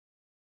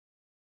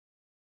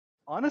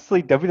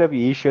Honestly,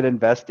 WWE should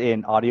invest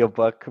in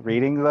audiobook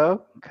reading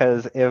though,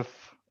 because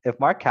if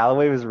Mark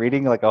Calloway was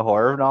reading like a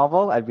horror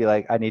novel, I'd be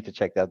like, I need to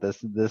check out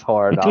this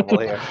horror novel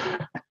here.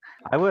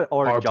 I would,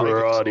 or Johnny.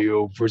 Harper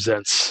Audio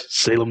presents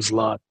Salem's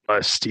Lot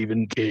by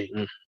Stephen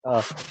King.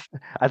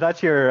 I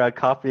thought you were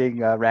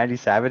copying Randy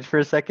Savage for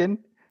a second.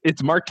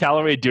 It's Mark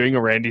Calloway doing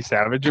a Randy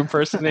Savage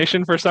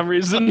impersonation for some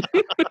reason.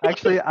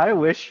 Actually, I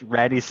wish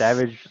Randy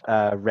Savage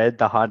read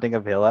The Haunting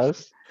of Hill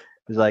House.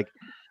 He's like,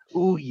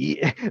 ooh,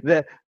 yeah,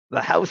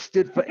 the house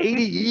stood for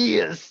 80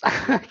 years.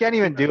 I can't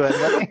even do it.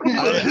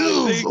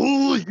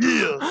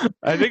 Yeah.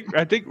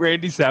 I think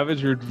Randy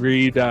Savage would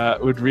read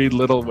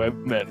Little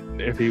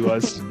Women if he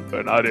was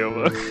an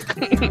audiobook.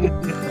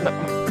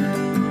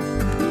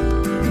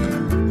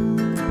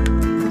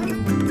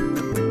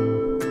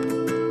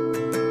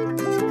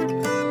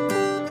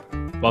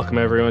 Welcome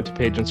everyone to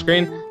Page and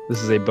Screen.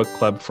 This is a book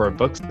club for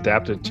books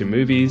adapted to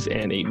movies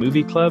and a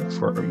movie club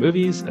for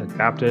movies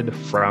adapted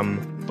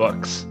from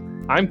books.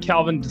 I'm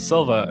Calvin De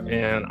Silva,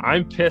 and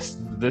I'm pissed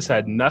this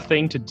had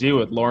nothing to do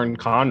with Lauren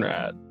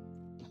Conrad.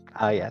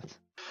 Yes.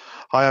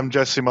 Hi, I'm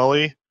Jesse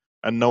Mully,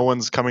 and no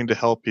one's coming to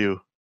help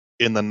you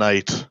in the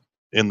night,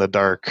 in the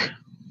dark.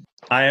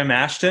 I am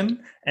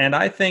Ashton, and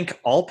I think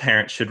all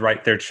parents should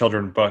write their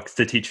children books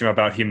to teach them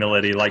about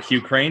humility like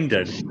Hugh Crane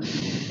did.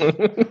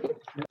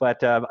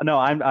 But no,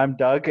 I'm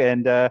Doug,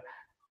 and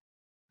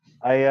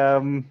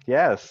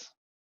yes,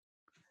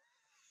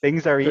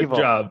 things are Good evil.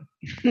 job.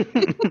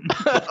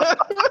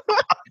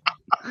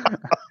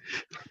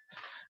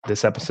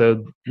 This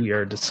episode, we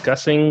are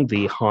discussing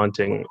The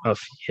Haunting of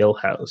Hill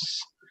House.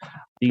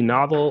 The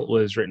novel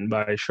was written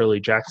by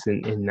Shirley Jackson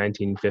in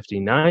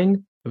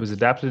 1959. It was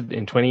adapted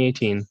in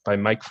 2018 by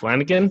Mike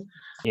Flanagan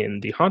in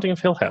The Haunting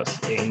of Hill House,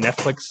 a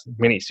Netflix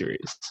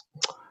miniseries.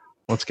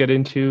 Let's get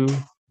into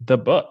the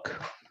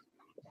book.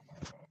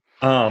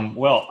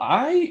 Well,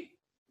 I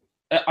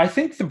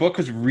think the book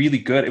was really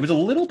good. It was a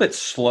little bit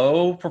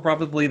slow for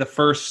probably the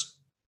first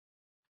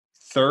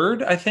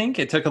third. I think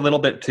it took a little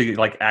bit to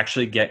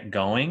actually get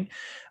going,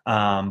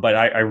 but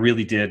I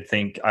really did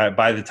think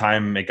by the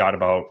time it got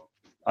about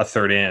a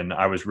third in,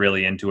 I was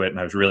really into it, and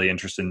I was really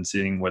interested in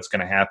seeing what's going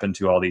to happen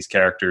to all these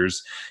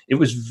characters. It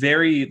was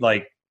very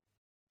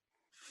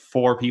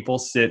four people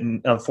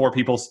spending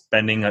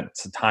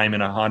time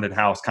in a haunted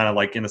house, kind of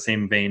like in the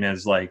same vein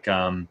as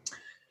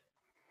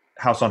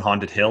House on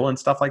Haunted Hill and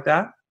stuff like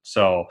that.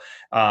 So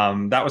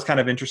that was kind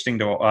of interesting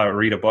to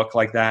read a book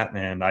like that,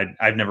 and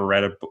I've never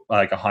read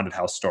a haunted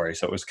house story,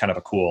 so it was kind of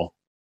a cool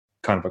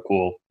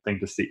thing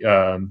to see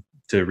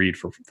to read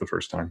for the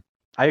first time.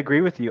 I agree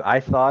with you. I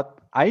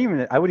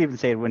would even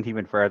say it went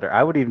even further.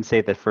 I would even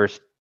say the first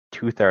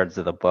 2/3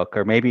 of the book,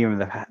 or maybe even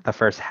the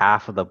first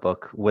half of the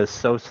book, was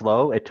so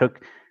slow. It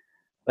took,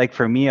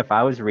 for me, if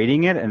I was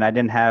reading it and I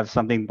didn't have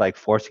something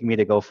forcing me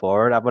to go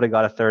forward, I would have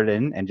got a third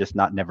in and just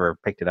never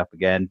picked it up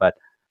again. But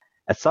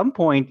at some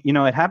point,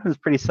 it happens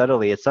pretty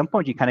subtly. At some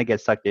point, you kind of get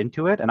sucked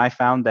into it. And I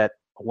found that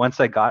once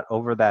I got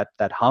over that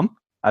hump,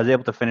 I was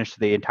able to finish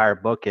the entire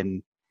book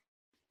in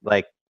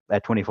that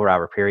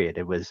 24-hour period.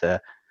 It was,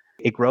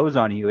 it grows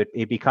on you.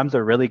 It becomes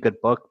a really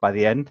good book by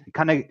the end.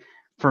 Kind of,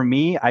 for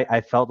me,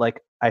 I felt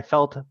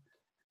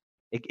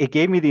it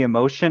gave me the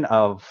emotion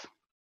of,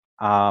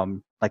 I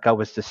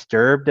was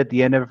disturbed at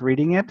the end of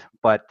reading it,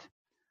 but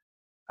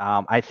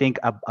I think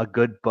a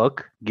good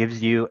book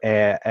gives you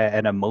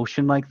an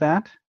emotion like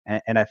that.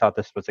 And I thought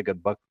this was a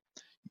good book.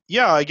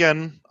 Yeah,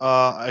 again,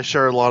 I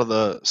share a lot of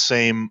the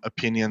same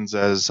opinions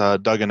as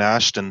Doug and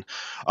Ashton.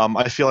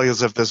 I feel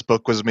as if this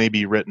book was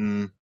maybe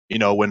written,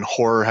 when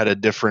horror had a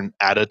different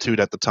attitude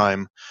at the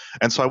time.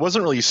 And so I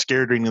wasn't really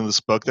scared reading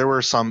this book. There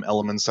were some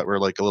elements that were a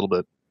little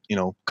bit,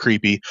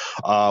 creepy.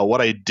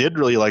 What I did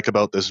really like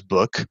about this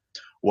book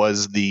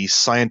was the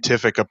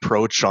scientific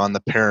approach on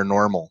the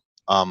paranormal.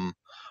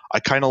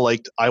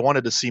 I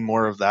wanted to see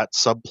more of that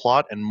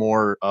subplot and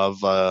more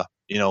of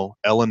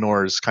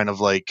Eleanor's kind of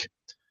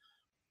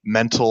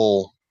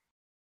mental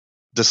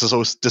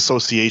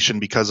dissociation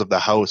because of the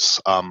house.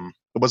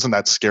 It wasn't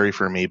that scary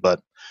for me, but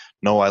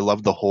no, I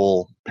love the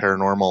whole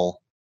paranormal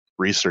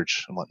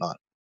research and whatnot.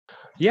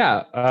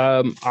 Yeah,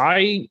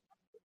 I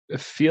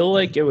feel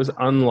like it was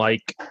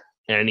unlike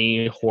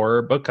any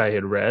horror book I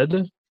had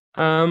read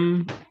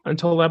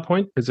until that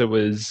point, because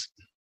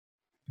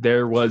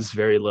there was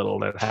very little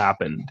that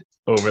happened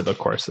over the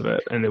course of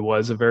it, and it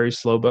was a very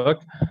slow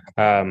book.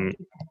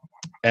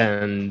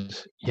 And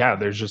yeah,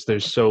 there's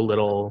so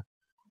little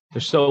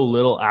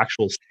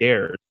actual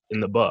scares in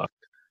the book.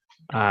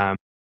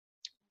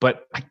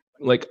 But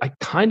I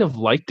kind of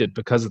liked it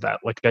because of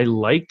that.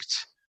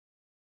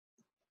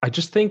 I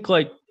just think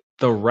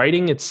the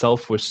writing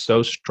itself was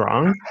so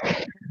strong.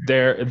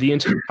 The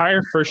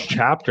entire first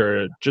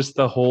chapter, just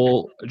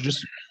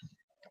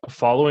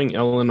following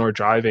Eleanor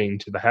driving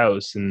to the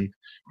house and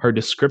her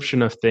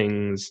description of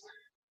things,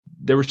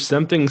 there was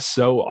something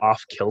so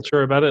off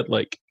kilter about it.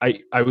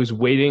 I was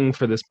waiting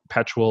for this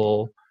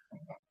perpetual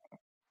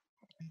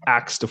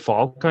axe to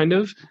fall, kind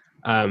of.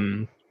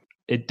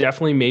 It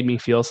definitely made me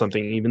feel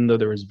something, even though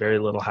there was very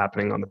little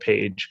happening on the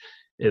page.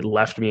 it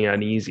left me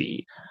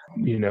uneasy.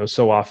 You know,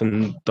 so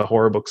often the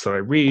horror books that I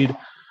read,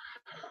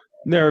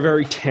 there are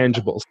very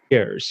tangible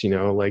scares, you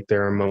know, like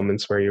there are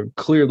moments where you're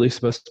clearly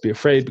supposed to be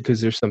afraid because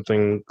there's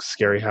something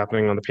scary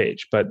happening on the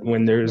page. But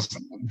when there's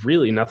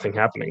really nothing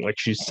happening, like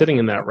she's sitting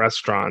in that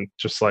restaurant,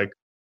 just like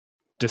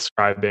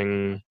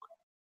describing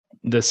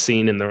the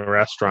scene in the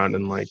restaurant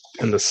and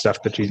the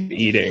stuff that she's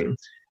eating.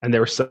 And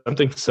there was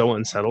something so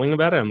unsettling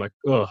about it. I'm like,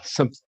 oh,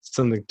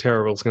 something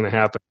terrible is going to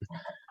happen.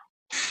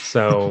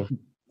 So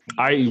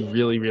I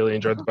really, really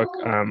enjoyed the book.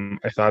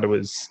 I thought it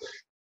was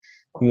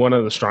one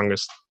of the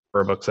strongest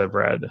horror books I've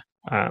read.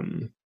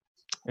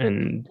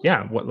 And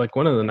yeah,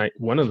 one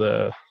of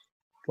the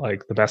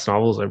the best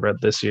novels I've read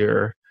this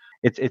year.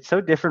 It's so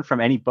different from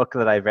any book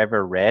that I've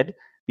ever read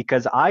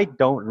because I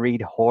don't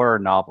read horror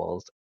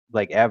novels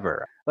like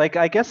ever. Like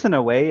I guess in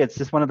a way it's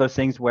just one of those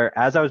things where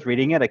as I was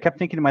reading it, I kept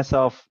thinking to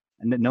myself,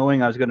 and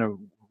knowing I was going to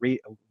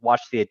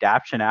watch the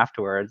adaptation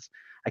afterwards,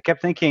 I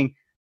kept thinking,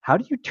 how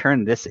do you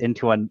turn this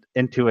into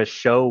a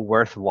show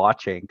worth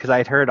watching? Because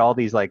I'd heard all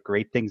these like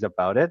great things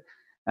about it.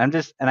 And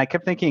I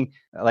kept thinking,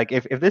 like,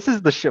 if this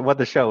is what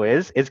the show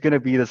is, it's gonna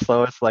be the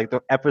slowest. Like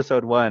the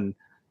episode 1,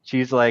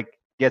 she's like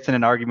gets in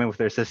an argument with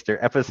her sister.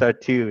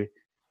 Episode 2, you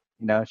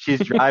know, she's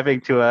driving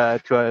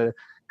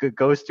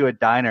goes to a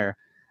diner.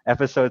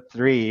 Episode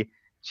 3,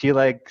 she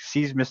like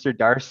sees Mr.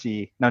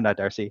 Darcy. No, not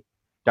Darcy.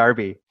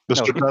 Darby.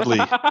 Mr. No. Dudley.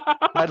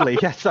 Dudley.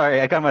 Yeah, sorry,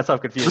 I got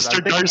myself confused.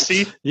 Mr.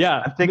 Darcy.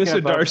 Yeah,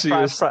 Mr. Darcy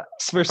was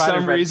for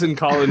some reason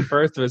Colin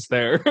Firth was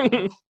there.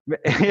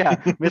 Yeah,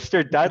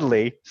 Mr.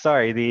 Dudley.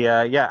 Sorry,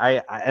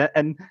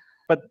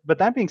 but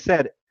that being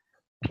said,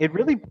 it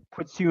really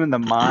puts you in the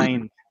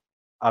mind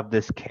of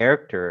this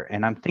character,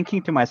 and I'm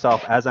thinking to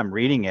myself as I'm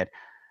reading it,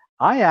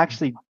 I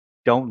actually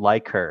don't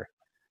like her.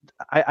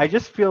 I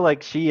just feel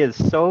like she is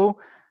so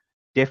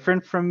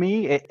different from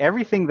me.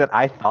 Everything that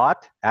I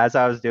thought as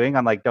I was doing,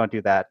 I'm like, don't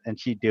do that, and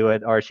she'd do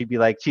it, or she'd be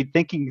like, she'd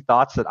thinking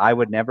thoughts that I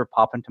would never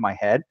pop into my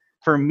head.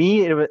 For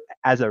me, it was,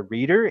 as a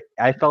reader,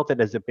 I felt it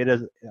as a bit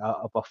of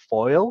a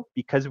foil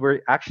because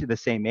we're actually the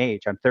same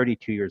age. I'm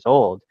 32 years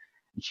old,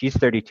 and she's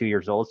 32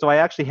 years old. So I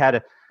actually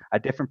had a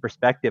different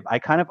perspective. I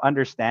kind of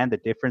understand the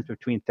difference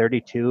between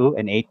 32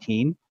 and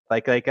 18.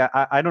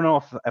 I don't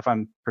know if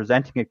I'm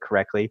presenting it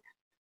correctly,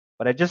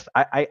 but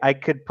I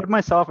could put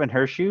myself in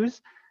her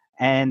shoes.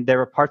 And there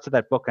were parts of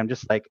that book I'm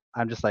just like,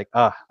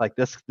 like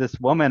this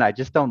woman, I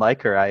just don't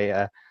like her.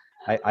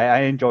 I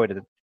enjoyed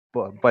it,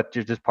 but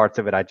there's just parts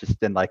of it I just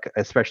didn't like,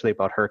 especially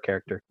about her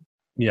character.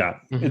 Yeah,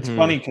 it's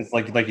funny because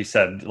like you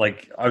said,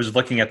 like I was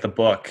looking at the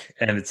book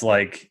and it's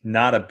like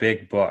not a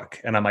big book,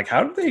 and I'm like,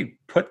 how did they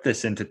put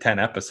this into 10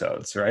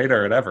 episodes, right,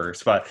 or whatever?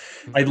 But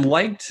I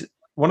liked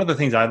one of the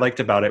things I liked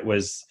about it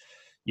was,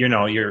 you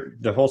know,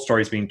 the whole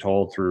story is being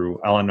told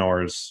through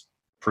Eleanor's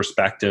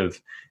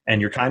perspective, and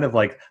you're kind of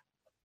like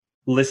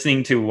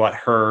listening to what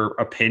her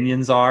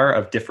opinions are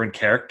of different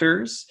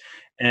characters.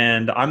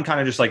 And I'm kind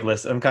of just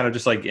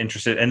like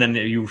interested. And then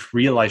you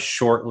realize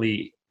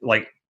shortly,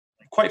 like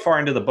quite far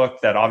into the book,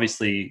 that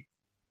obviously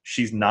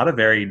she's not a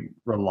very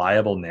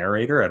reliable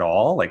narrator at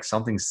all. Like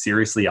something's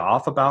seriously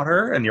off about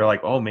her. And you're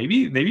like, oh,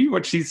 maybe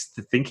what she's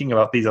thinking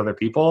about these other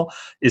people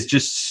is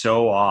just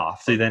so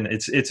off. So then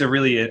it's a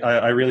really,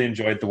 I really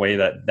enjoyed the way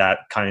that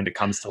kind of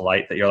comes to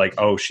light, that you're like,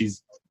 oh,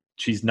 she's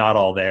not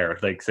all there.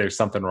 Like there's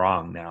something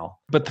wrong now.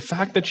 But the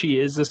fact that she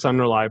is this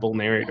unreliable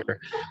narrator,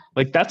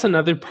 like that's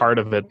another part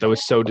of it that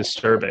was so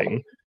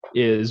disturbing,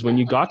 is when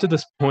you got to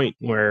this point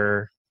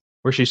where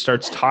she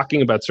starts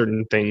talking about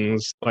certain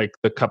things, like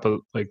the cup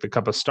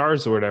of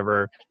stars or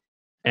whatever,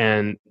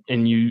 and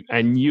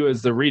you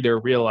as the reader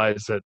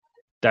realize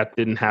that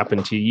didn't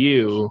happen to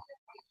you.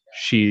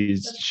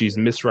 She's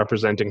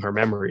misrepresenting her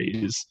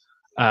memories.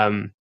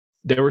 When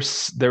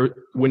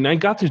I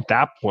got to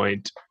that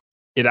point,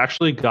 it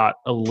actually got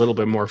a little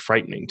bit more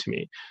frightening to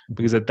me,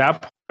 because at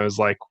that point I was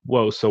like,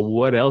 whoa, so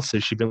what else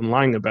has she been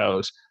lying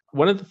about?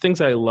 One of the things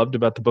I loved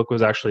about the book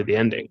was actually the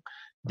ending.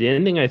 The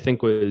ending, I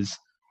think, was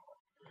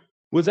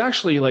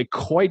actually like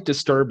quite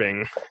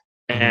disturbing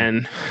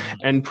and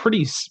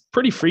pretty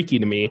freaky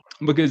to me,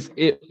 because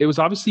it was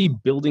obviously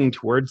building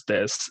towards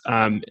this.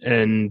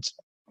 And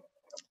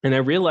I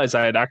realized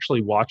I had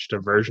actually watched a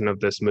version of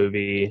this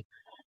movie,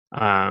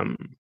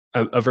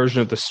 a version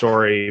of the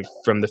story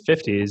from the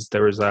 50s.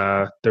 There was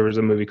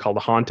a movie called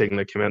The Haunting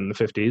that came out in the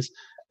 50s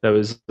that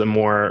was the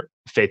more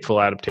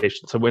faithful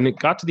adaptation. So when it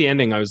got to the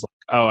ending, I was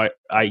like, oh,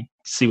 I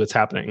see what's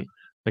happening.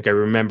 Like I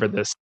remember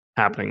this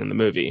happening in the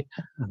movie.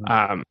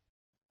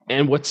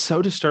 And what's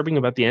so disturbing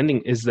about the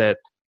ending is that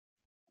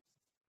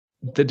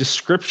the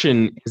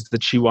description is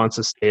that she wants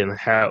to stay in the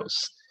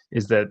house,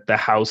 is that the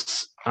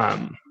house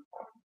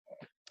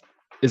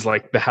is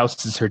like, the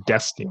house is her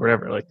destiny, or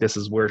whatever. Like this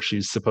is where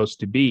she's supposed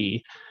to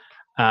be.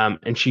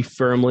 And she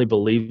firmly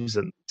believes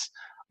in this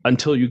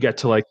until you get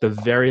to like the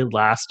very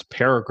last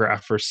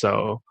paragraph or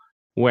so,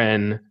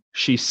 when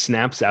she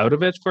snaps out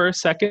of it for a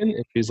second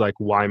and she's like,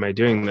 why am I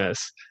doing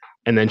this?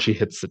 And then she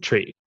hits the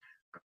tree.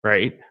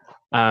 Right.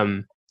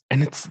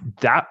 And it's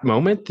that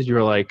moment that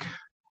you're like,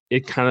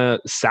 it kind of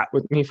sat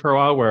with me for a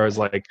while, where I was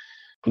like,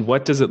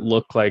 what does it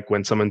look like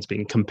when someone's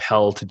being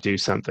compelled to do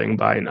something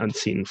by an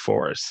unseen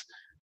force?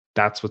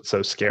 That's what's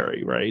so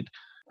scary, right?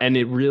 And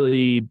it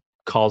really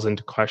calls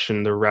into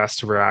question the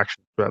rest of her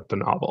actions throughout the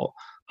novel.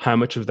 How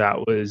much of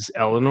that was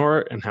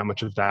Eleanor and how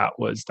much of that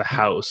was the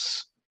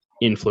house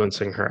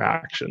influencing her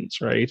actions,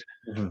 right?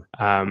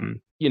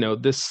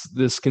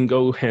 This can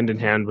go hand in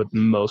hand with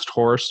most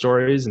horror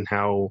stories and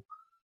how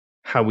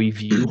we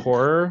view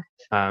horror.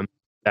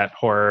 That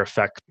horror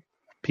affects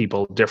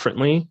people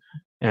differently,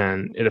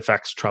 and it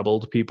affects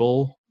troubled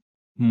people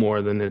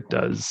more than it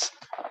does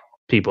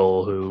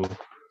people who,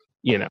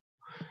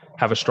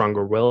 have a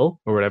stronger will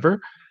or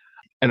whatever.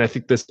 And I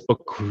think this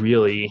book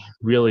really,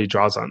 really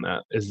draws on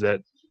that, is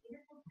that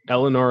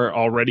Eleanor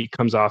already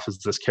comes off as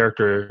this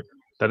character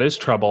that is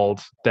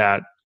troubled,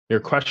 that you're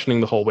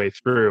questioning the whole way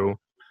through,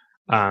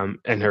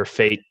 and her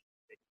fate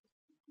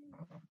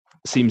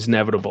seems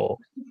inevitable,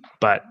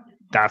 but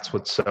that's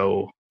what's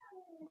so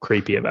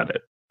creepy about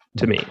it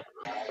to me.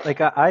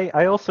 Like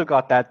I also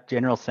got that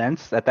general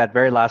sense at that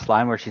very last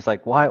line where she's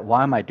like,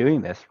 why am I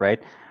doing this,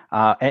 right?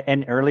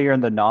 And earlier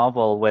in the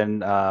novel when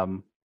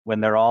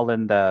they're all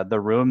in the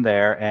room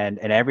there and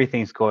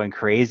everything's going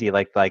crazy,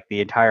 like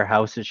the entire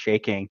house is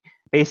shaking.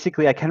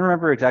 Basically, I can't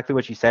remember exactly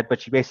what she said,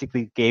 but she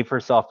basically gave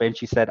herself in.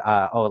 She said,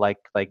 like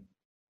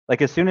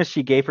as soon as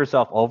she gave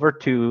herself over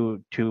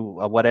to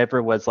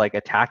whatever was like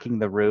attacking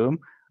the room,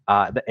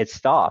 it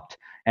stopped.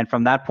 And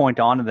from that point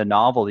on in the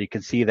novel, you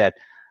can see that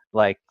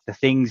like the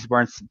things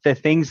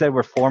that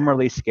were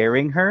formerly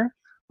scaring her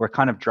were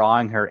kind of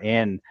drawing her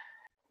in.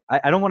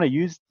 I don't want to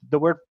use the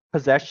word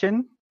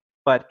possession,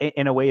 but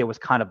in a way it was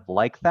kind of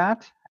like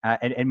that,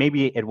 and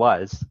maybe it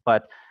was,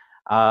 but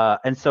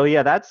and so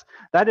yeah,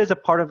 that is a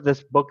part of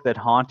this book that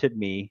haunted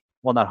me.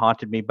 Well, not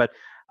haunted me, but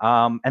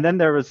and then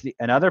there was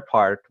another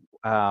part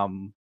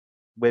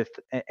with,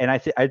 and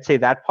I'd say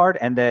that part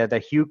and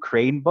the Hugh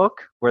Crane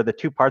book were the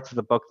two parts of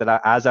the book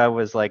that as I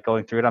was like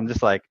going through it, I'm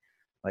just like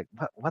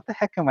what the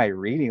heck am I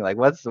reading? Like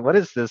what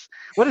is this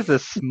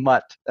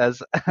smut,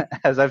 as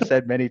as I've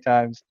said many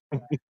times.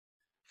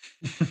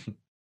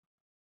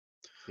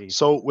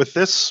 So with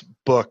this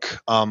book,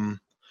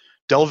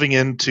 delving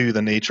into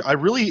the nature, I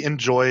really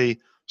enjoy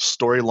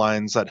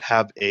storylines that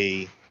have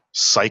a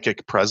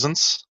psychic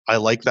presence. I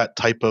like that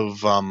type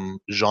of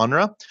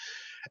genre.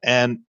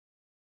 And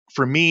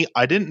for me,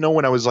 I didn't know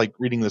when I was like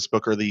reading this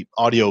book or the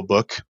audio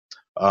book,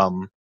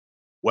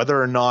 whether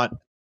or not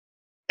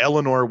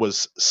Eleanor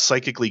was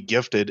psychically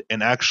gifted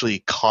and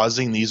actually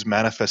causing these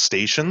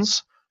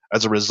manifestations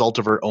as a result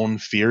of her own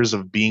fears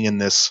of being in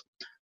this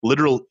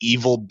literal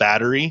evil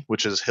battery,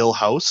 which is Hill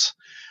House.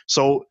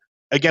 So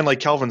again, like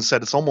Calvin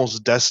said, it's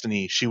almost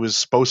destiny. She was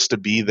supposed to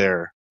be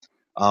there.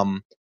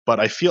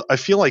 But I feel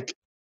like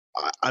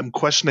I'm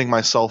questioning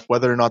myself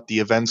whether or not the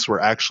events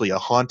were actually a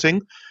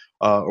haunting,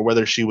 or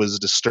whether she was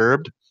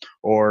disturbed,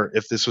 or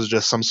if this was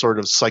just some sort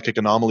of psychic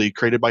anomaly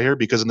created by her.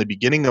 Because in the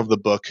beginning of the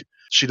book,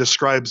 she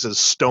describes as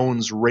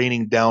stones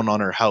raining down on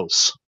her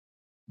house.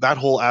 That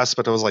whole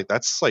aspect, I was like,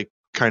 that's like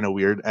kind of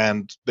weird.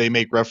 And they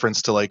make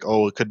reference to like,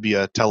 oh, it could be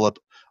a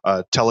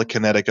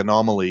telekinetic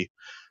anomaly.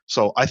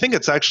 So I think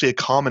it's actually a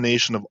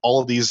combination of all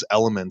of these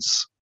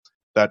elements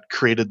that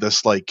created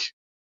this like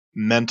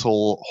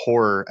mental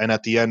horror. And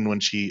at the end, when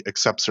she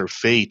accepts her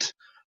fate,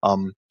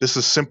 this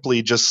is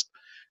simply just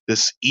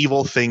this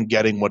evil thing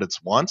getting what it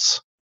wants.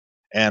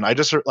 And I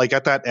just like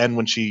at that end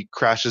when she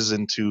crashes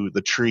into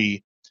the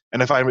tree,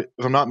 and if I'm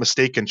not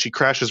mistaken, she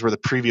crashes where the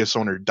previous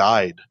owner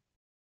died.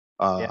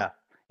 The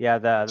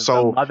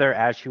mother,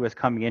 as she was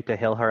coming into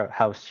her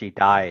house, she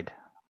died.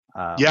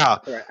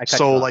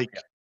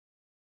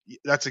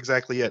 That's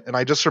exactly it. And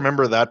I just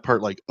remember that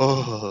part, like,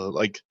 oh,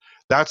 like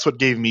that's what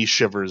gave me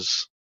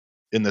shivers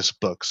in this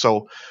book.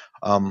 So,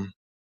 I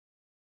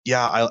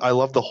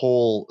love the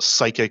whole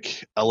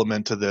psychic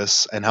element to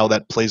this and how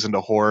that plays into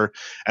horror.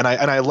 And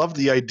I love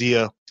the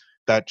idea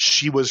that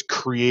she was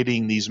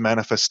creating these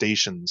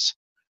manifestations.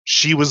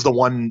 She was the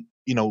one,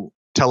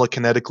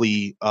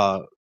 telekinetically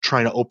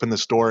trying to open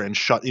this door and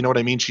shut. You know what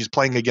I mean? She's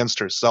playing against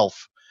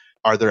herself.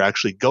 Are there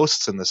actually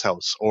ghosts in this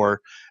house?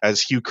 Or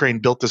as Hugh Crane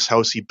built this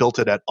house, he built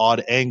it at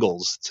odd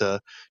angles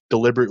to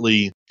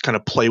deliberately kind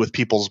of play with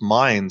people's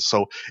minds.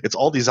 So it's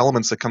all these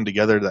elements that come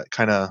together that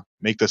kind of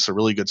make this a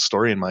really good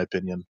story, in my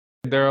opinion.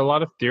 There are a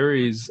lot of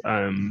theories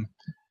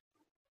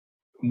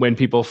when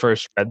people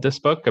first read this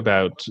book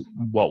about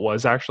what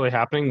was actually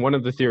happening. One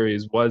of the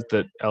theories was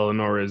that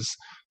Eleanor is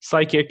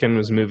psychic and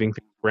was moving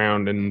things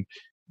around, and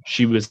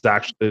she was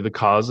actually the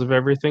cause of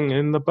everything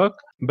in the book.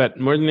 But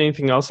more than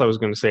anything else, I was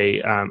going to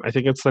say, I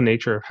think it's the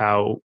nature of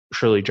how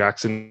Shirley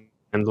Jackson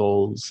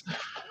handles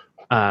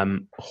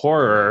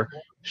horror.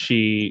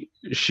 She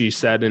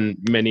said in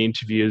many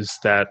interviews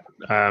that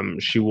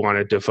she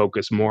wanted to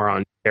focus more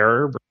on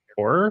terror versus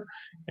horror.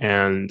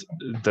 And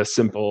the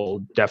simple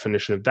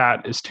definition of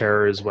that is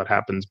terror is what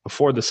happens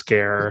before the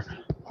scare,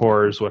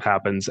 horror is what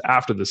happens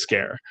after the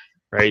scare,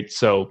 right?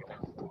 So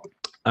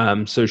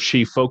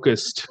she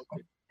focused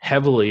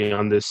heavily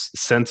on this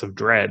sense of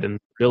dread and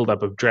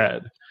buildup of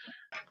dread.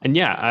 And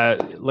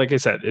like I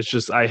said, it's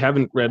just I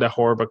haven't read a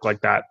horror book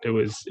like that. It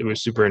was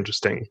super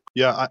interesting.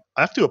 Yeah,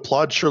 I have to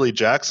applaud Shirley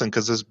Jackson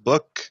because this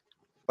book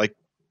like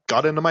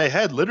got into my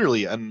head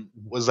literally, and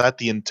was that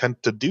the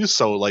intent to do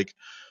so? Like,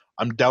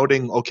 I'm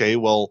doubting. Okay,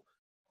 well,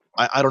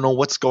 I don't know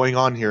what's going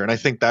on here, and I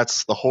think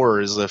that's the horror,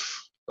 is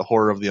if the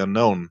horror of the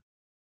unknown.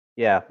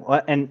 Yeah,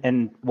 well,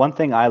 and one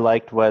thing I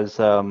liked was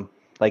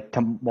like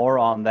to more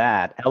on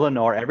that.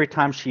 Eleanor, every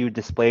time she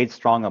displayed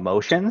strong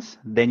emotions,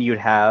 then you'd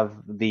have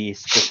the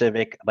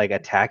specific like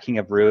attacking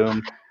a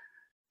room.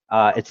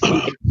 It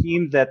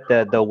seemed that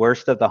the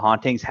worst of the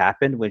hauntings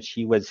happened when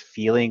she was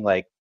feeling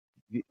like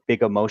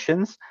big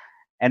emotions,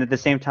 and at the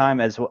same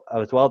time as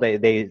well,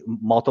 they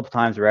multiple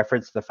times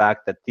referenced the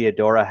fact that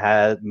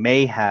Theodora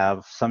may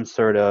have some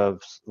sort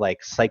of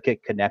like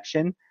psychic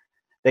connection.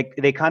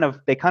 They kind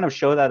of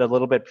show that a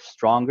little bit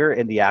stronger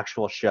in the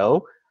actual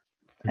show.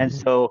 And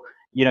so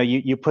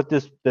you put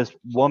this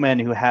woman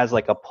who has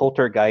like a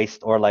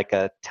poltergeist or like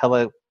a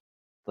telekinetic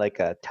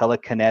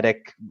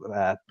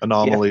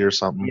Anomaly gift. or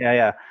something.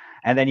 Yeah.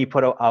 And then you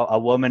put a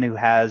woman who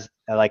has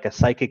like a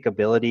psychic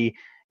ability.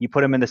 You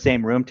put them in the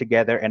same room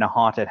together in a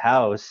haunted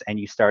house, and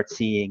you start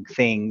seeing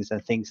things,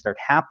 and things start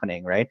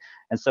happening, right?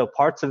 And so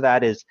parts of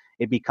that is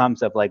it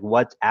becomes of like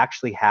what's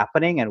actually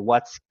happening and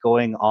what's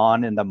going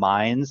on in the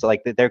minds.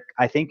 Like they're,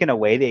 I think in a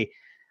way the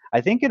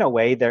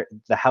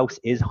house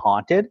is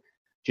haunted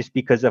just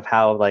because of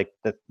how like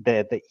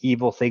the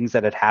evil things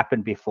that had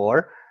happened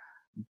before.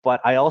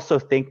 But I also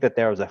think that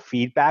there was a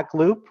feedback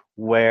loop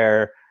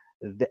where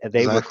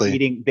they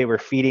Exactly. were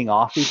feeding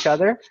off each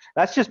other.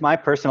 That's just my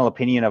personal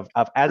opinion of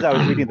as I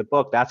was reading the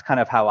book. That's kind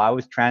of how I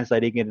was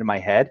translating it in my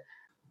head.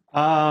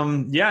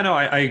 Yeah, no,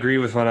 I agree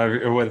with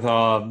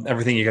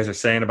everything you guys are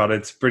saying about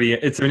it.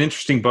 It's an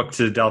interesting book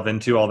to delve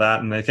into all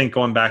that. And I think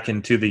going back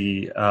into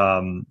the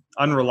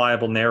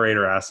unreliable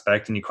narrator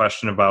aspect, and you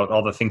question about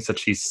all the things that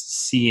she's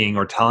seeing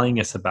or telling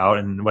us about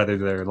and whether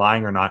they're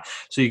lying or not.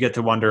 So you get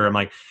to wonder, I'm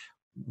like,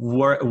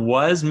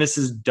 was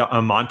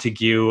Mrs.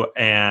 Montague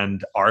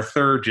and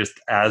Arthur just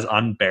as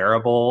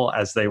unbearable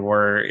as they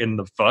were in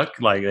the book?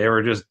 Like they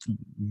were just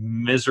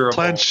miserable.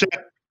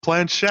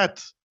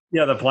 Planchette.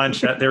 Yeah, the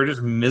Planchette. They were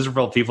just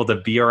miserable people to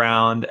be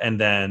around.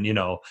 And then,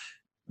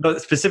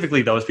 but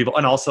specifically those people.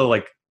 And also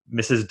like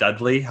Mrs.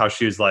 Dudley, how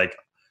she was like,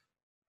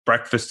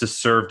 breakfast is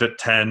served at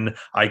 10.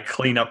 I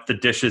clean up the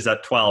dishes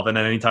at 12. And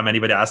then anytime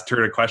anybody asked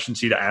her a question,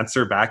 she'd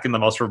answer back in the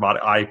most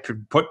robotic, I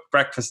put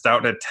breakfast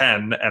out at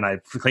 10 and I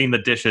clean the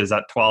dishes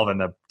at 12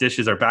 and the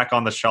dishes are back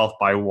on the shelf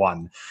by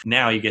 1.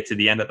 Now you get to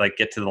the end of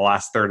get to the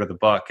last third of the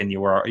book and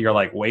you're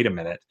like, wait a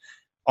minute.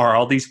 Are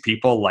all these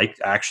people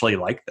actually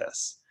like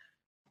this?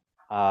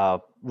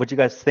 What do you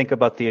guys think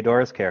about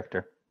Theodora's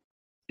character?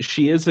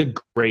 She is a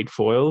great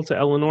foil to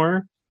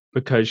Eleanor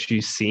because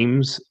she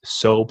seems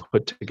so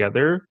put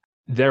together.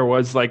 There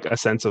was like a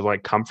sense of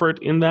like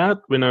comfort in that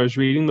when I was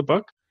reading the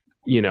book.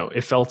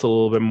 It felt a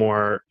little bit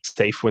more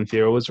safe when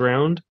Theo was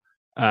around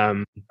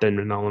than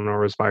when Eleanor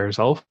was by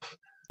herself.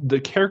 The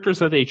characters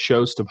that they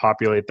chose to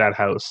populate that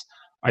house,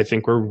 I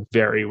think, were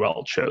very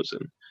well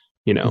chosen.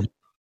 The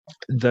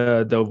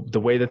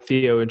way that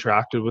Theo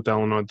interacted with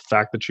Eleanor, the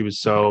fact that she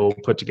was so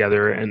put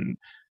together and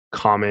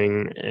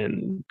calming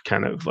and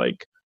kind of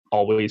like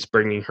always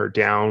bringing her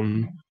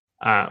down,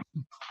 I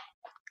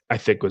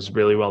think was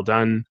really well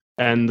done.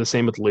 And the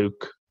same with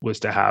Luke, was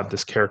to have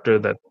this character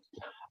that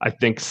I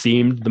think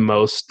seemed the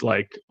most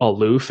like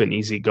aloof and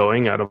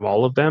easygoing out of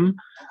all of them,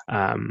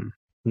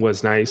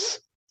 was nice.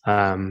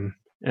 And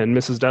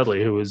Mrs.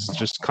 Dudley, who was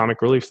just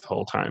comic relief the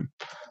whole time.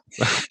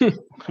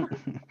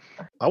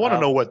 I want to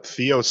know what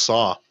Theo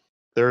saw.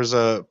 There's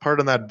a part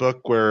in that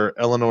book where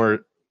Eleanor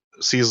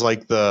sees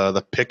like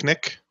the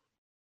picnic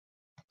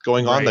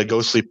going on, the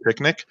ghostly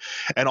picnic,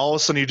 and all of a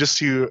sudden you just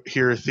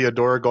hear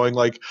Theodora going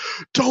like,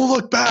 "Don't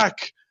look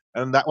back!"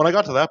 And that when I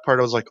got to that part,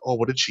 I was like, "Oh,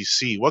 what did she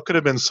see? What could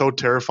have been so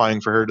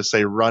terrifying for her to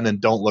say, 'Run and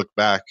don't look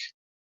back'?"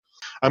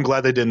 I'm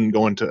glad they didn't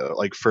go into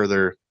like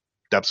further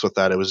depths with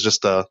that. It was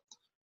just a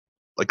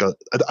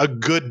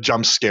good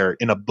jump scare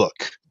in a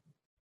book.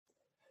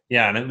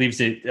 Yeah, and it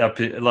leaves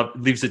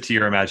it to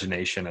your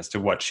imagination as to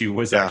what she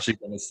was actually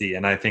going to see.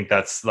 And I think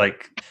that's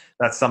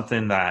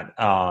something that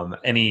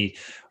any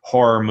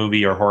horror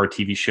movie or horror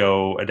TV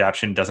show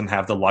adaptation doesn't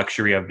have the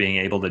luxury of being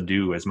able to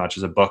do as much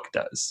as a book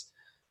does.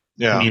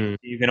 Yeah, I mean,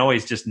 you can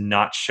always just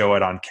not show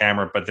it on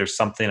camera, but there's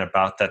something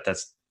about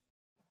that's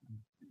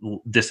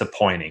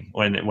disappointing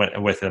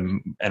with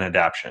an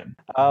adaptation.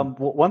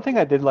 One thing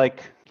I did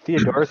like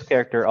Theodora's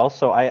character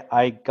also,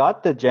 I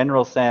got the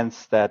general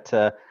sense that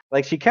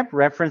like she kept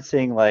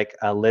referencing like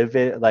a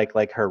live-in,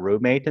 like her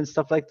roommate and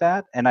stuff like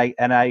that, and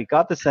I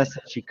got the sense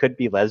that she could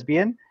be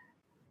lesbian,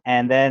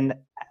 and then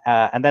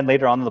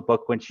later on in the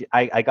book when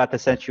I got the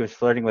sense she was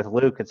flirting with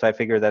Luke, and so I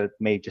figured that it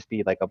may just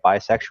be like a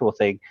bisexual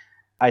thing.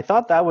 I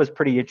thought that was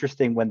pretty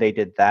interesting when they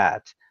did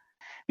that,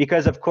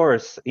 because of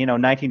course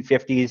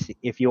 1950s,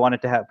 if you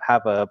wanted to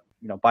have a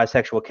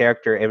bisexual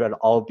character, it would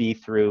all be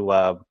through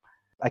I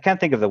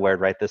can't think of the word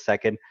right this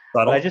second,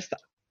 Subtle? but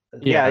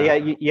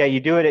You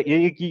do it.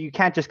 You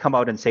can't just come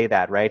out and say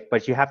that, right?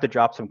 But you have to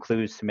drop some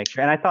clues to make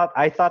sure. And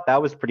I thought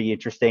that was pretty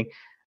interesting,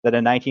 that a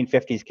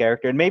 1950s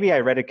character, and maybe I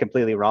read it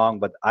completely wrong,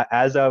 but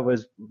as I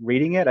was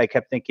reading it, I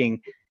kept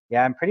thinking,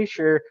 yeah, I'm pretty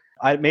sure.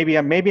 Maybe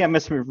I'm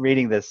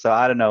misreading this, so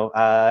I don't know.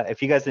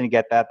 If you guys didn't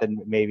get that, then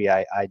maybe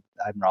I'm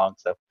wrong.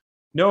 So.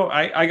 No,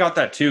 I got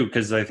that too,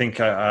 because I think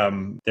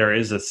there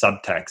is a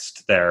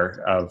subtext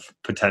there of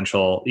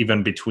potential,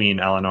 even between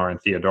Eleanor and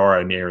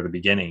Theodora near the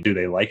beginning. Do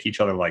they like each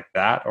other like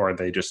that, or are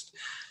they just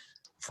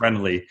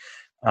friendly?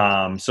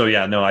 So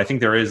yeah, no, I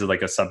think there is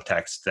like a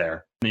subtext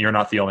there. You're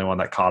not the only one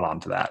that caught on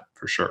to that,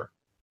 for sure.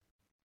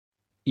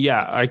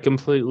 Yeah, I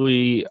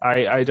definitely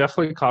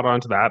caught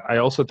on to that. I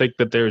also think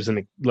that there's in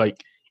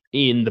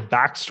the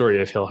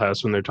backstory of Hill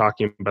House, when they're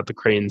talking about the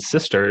Crane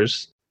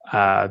sisters,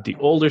 the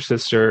older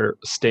sister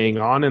staying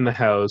on in the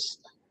house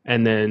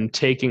and then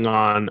taking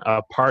on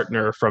a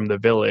partner from the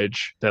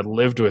village that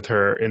lived with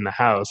her in the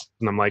house.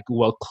 And I'm like,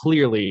 well,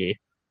 clearly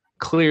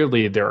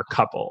they're a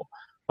couple.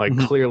 Like,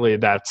 clearly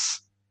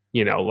that's,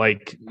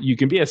 like, you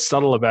can be as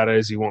subtle about it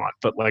as you want,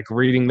 but like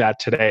reading that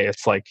today,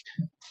 it's like,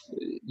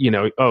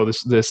 oh,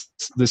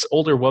 this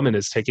older woman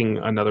is taking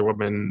another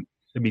woman,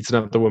 meets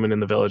another woman in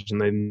the village, and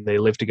then they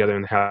live together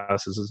in the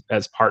house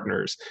as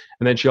partners.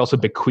 And then she also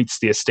bequeaths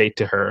the estate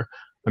to her.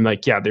 I'm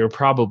like, yeah, they were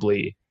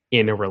probably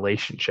in a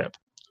relationship.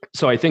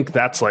 So I think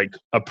that's like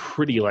a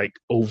pretty like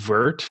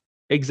overt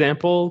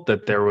example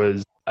that there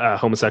was a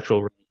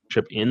homosexual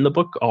relationship in the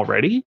book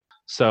already.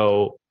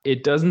 So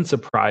it doesn't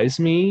surprise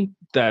me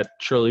that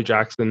Shirley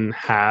Jackson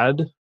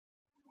had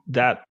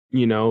that,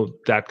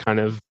 that kind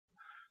of,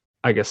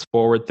 I guess,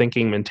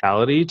 forward-thinking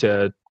mentality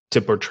to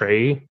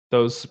portray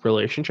those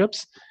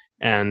relationships.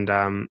 And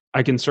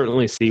I can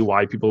certainly see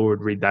why people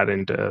would read that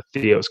into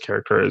Theo's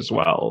character as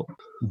well.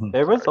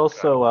 There was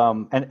also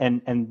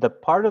and the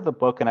part of the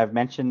book, and I've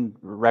mentioned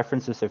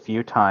references a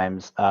few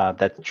times,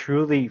 that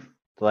truly,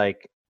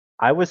 like,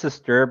 I was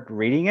disturbed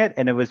reading it,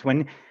 and it was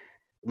when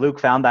Luke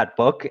found that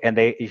book and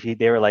they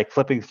were like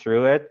flipping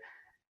through it,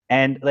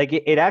 and like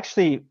it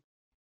actually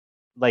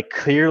like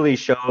clearly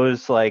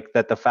shows like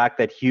that the fact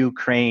that Hugh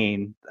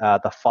Crane,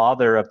 the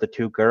father of the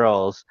two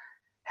girls,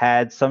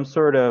 had some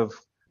sort of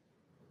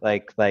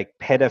like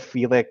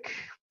pedophilic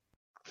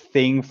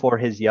thing for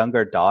his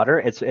younger daughter.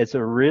 It's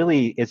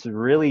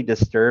really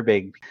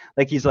disturbing.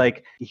 Like, he's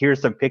like,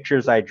 here's some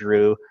pictures I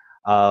drew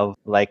of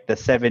like the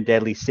 7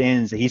 deadly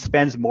sins. He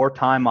spends more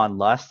time on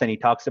lust, and he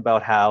talks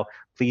about how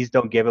please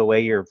don't give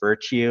away your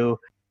virtue.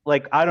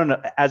 Like, I don't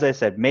know, as I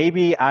said,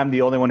 maybe I'm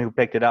the only one who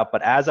picked it up,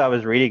 but as I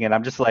was reading it,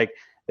 I'm just like,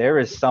 there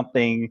is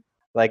something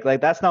like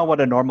that's not what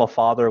a normal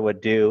father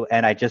would do.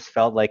 And I just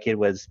felt like it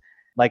was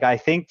like, I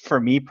think for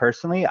me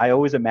personally, I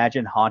always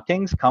imagine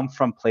hauntings come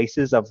from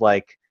places of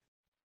like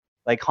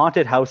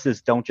haunted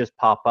houses don't just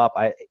pop up.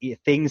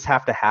 Things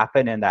have to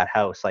happen in that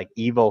house, like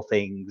evil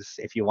things,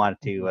 if you want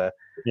to.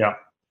 Yeah.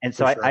 And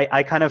so sure.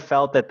 I kind of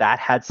felt that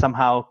had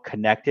somehow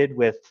connected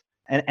with,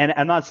 and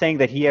I'm not saying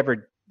that he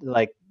ever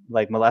like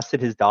molested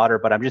his daughter,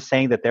 but I'm just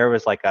saying that there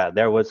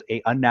was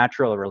a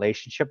unnatural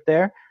relationship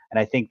there, and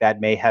I think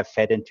that may have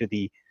fed into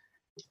the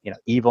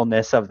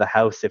evilness of the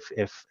house,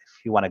 if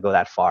you want to go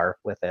that far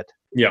with it.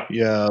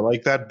 Yeah,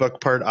 like that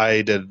book part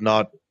I did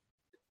not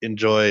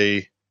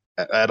enjoy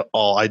at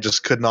all. I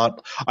just could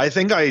not. I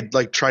think I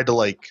like tried to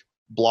like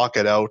block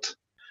it out.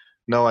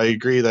 No, I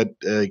agree that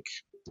like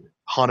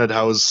haunted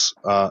house,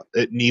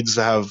 it needs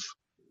to have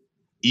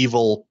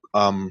evil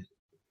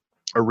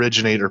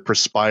originate or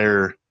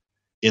perspire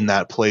in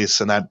that place,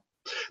 and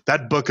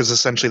that book is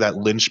essentially that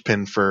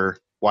linchpin for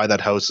why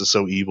that house is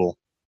so evil.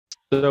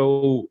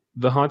 So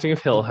The Haunting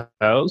of Hill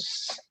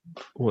House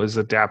was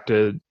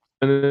adapted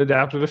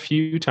a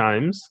few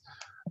times.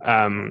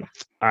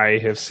 I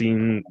have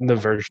seen the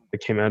version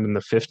that came out in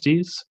the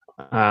 50s,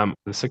 the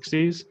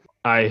 60s.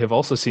 I have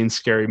also seen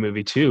Scary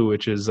Movie 2,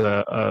 which is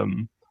a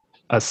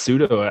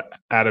pseudo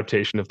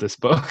adaptation of this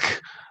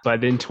book.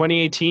 But in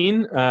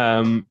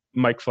 2018,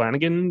 Mike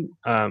Flanagan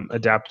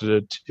adapted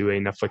it to a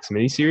Netflix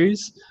miniseries,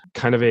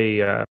 kind of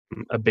a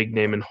big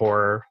name in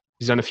horror.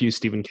 He's done a few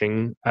Stephen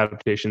King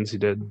adaptations. He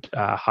did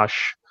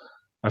Hush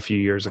a few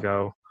years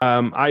ago.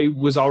 I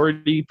was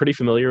already pretty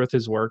familiar with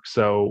his work,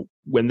 so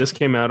when this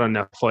came out on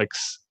Netflix,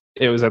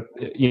 it was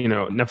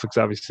Netflix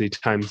obviously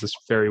times this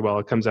very well.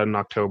 It comes out in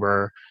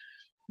October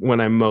when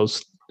I'm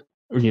most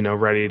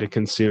ready to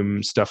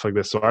consume stuff like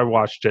this. So I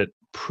watched it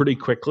pretty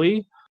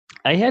quickly.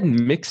 I had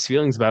mixed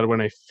feelings about it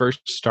when I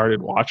first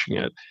started watching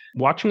it.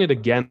 Watching it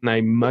again,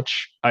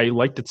 I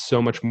liked it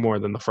so much more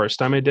than the first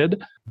time I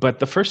did. But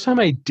the first time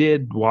I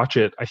did watch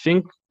it, I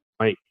think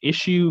my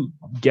issue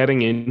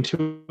getting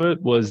into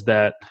it was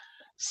that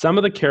some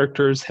of the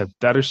characters have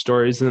better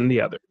stories than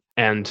the other.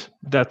 And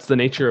that's the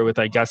nature with,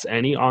 I guess,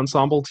 any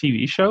ensemble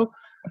TV show.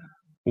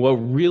 What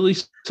really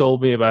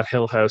sold me about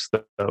Hill House,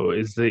 though,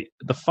 is the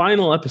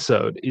final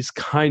episode is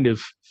kind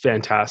of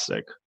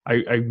fantastic.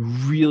 I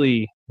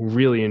really,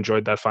 really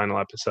enjoyed that final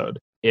episode.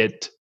 And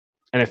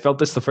I felt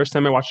this the first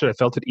time I watched it. I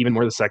felt it even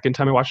more the second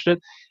time I watched it.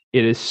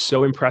 It is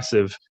so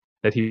impressive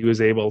that he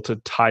was able to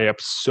tie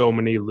up so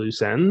many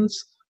loose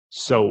ends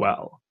so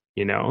well,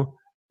 you know,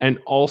 and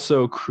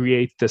also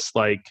create this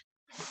like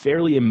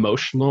fairly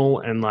emotional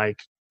and like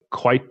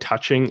quite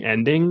touching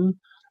ending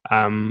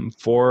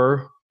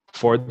for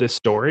this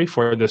story,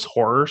 for this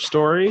horror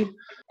story.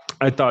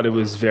 I thought it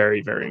was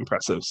very, very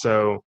impressive.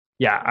 So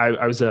yeah,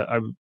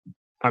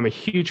 I'm a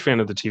huge fan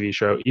of the TV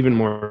show, even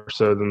more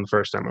so than the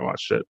first time I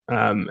watched it.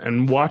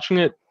 And watching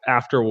it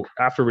after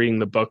reading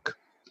the book,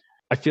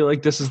 I feel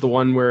like this is the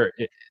one where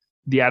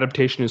the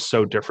adaptation is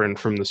so different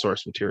from the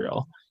source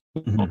material.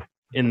 Mhm.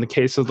 In the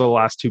case of the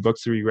last two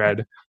books that we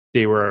read,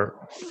 they were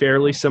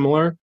fairly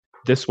similar.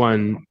 This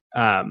one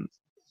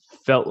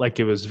felt like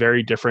it was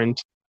very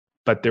different,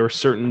 but there were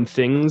certain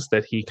things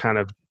that he kind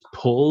of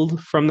pulled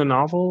from the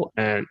novel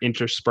and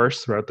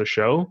interspersed throughout the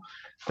show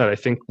that I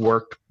think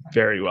worked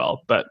very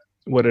well. But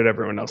what did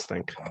everyone else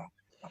think?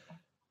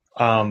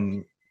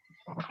 I'm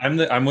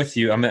with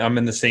you. I'm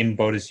in the same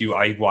boat as you.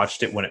 I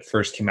watched it when it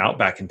first came out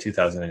back in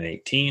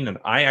 2018, and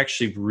I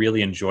actually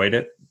really enjoyed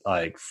it.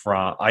 Like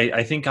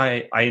I think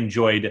I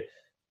enjoyed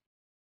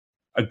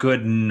a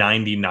good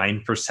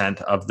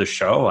 99% of the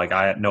show. Like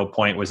I at no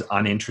point was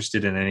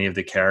uninterested in any of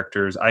the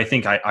characters. I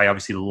think I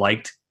obviously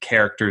liked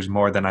characters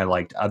more than I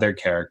liked other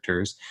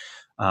characters.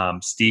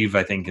 Steve,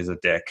 I think, is a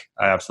dick.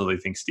 I absolutely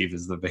think Steve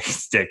is the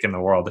biggest dick in the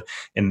world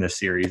in this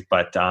series.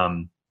 But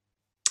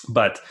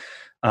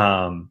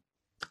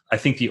I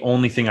think the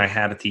only thing I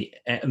had at the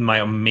end,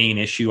 my main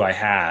issue I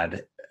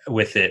had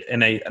with it,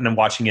 and I'm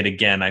watching it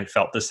again, I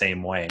felt the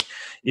same way,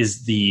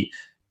 is the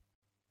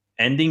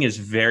ending is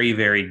very,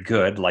 very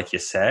good, like you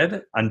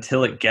said,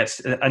 until it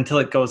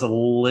goes a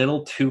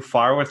little too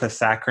far with a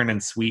saccharine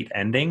and sweet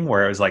ending,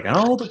 where it was like,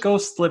 oh, the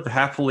ghosts lived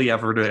happily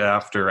ever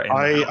after. And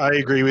I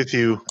agree with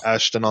you,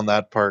 Ashton, on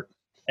that part.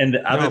 And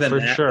other than for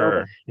that,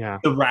 sure, yeah,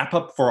 the wrap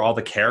up for all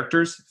the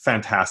characters,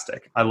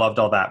 fantastic. I loved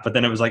all that. But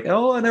then it was like,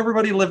 oh, and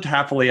everybody lived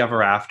happily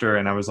ever after.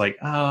 And I was like,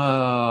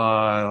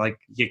 oh, like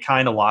you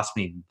kind of lost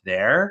me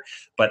there.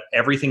 But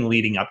everything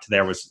leading up to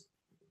there was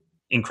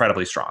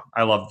incredibly strong.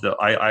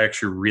 I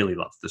actually really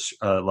loved this.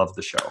 Loved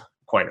the show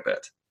quite a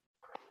bit.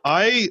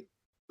 I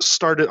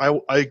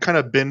kind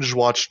of binge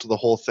watched the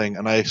whole thing,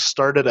 and I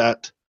started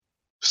at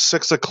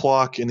 6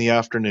 o'clock in the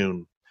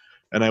afternoon,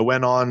 and I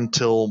went on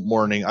till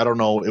morning. I don't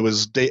know. It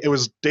was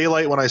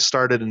daylight when I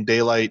started and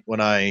daylight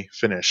when I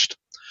finished.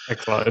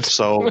 excellent.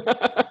 So,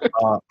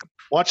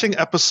 watching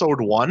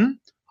episode 1,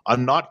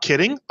 I'm not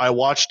kidding. I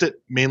watched it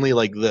mainly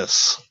like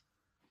this.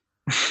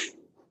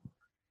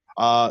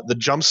 The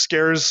jump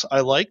scares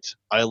I liked.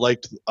 I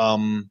liked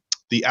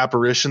the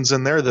apparitions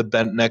in there, the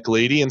bent neck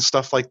lady and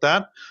stuff like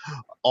that.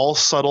 All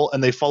subtle,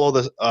 and they follow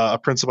the a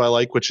principle I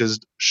like, which is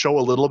show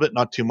a little bit,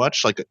 not too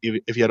much. Like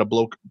if you had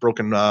a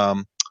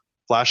broken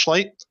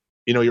flashlight,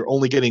 you're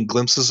only getting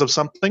glimpses of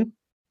something.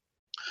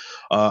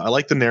 I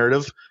like the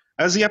narrative.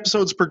 As the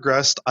episodes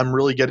progressed, I'm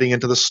really getting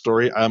into the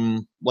story.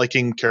 I'm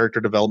liking character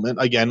development.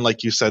 Again,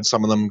 like you said,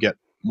 some of them get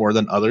more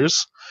than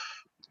others.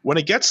 When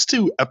it gets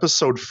to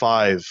episode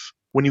 5,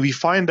 when we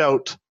find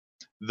out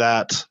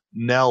that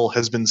Nell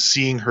has been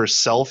seeing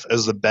herself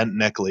as the bent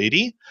neck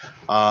lady,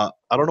 I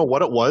don't know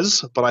what it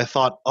was, but I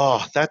thought,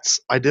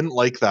 I didn't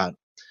like that.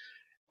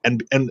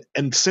 And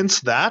since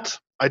that,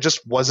 I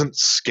just wasn't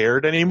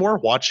scared anymore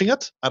watching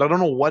it. I don't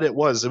know what it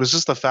was. It was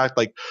just the fact,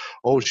 like,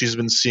 oh, she's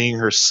been seeing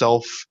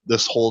herself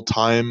this whole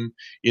time,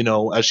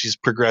 as she's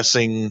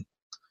progressing,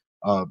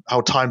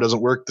 how time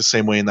doesn't work the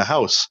same way in the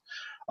house.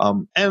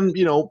 And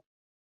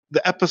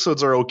the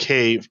episodes are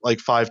okay, like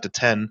 5 to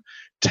 10.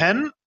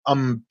 10,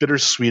 I'm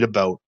bittersweet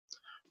about.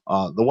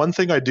 The one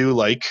thing I do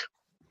like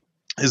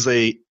is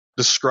they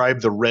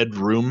describe the red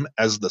room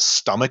as the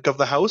stomach of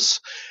the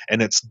house,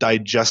 and it's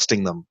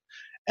digesting them.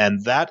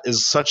 And that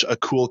is such a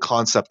cool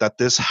concept, that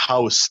this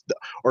house,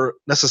 or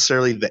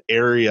necessarily the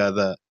area,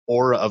 the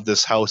aura of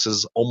this house,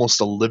 is almost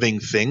a living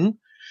thing.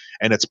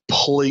 And it's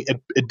pulling,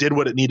 it did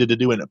what it needed to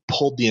do, and it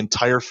pulled the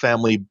entire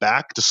family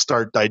back to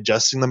start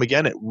digesting them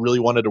again. It really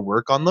wanted to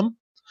work on them.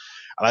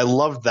 And I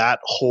love that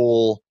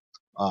whole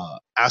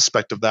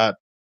aspect of that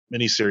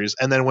miniseries.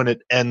 And then when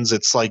it ends,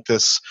 it's like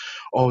this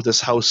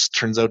house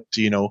turns out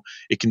to,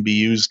 it can be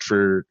used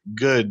for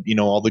good.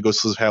 All the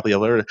ghosts live happily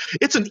ever after.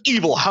 It's an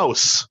evil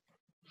house.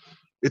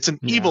 It's an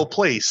evil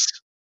place.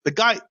 The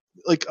guy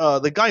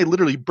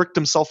literally bricked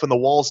himself in the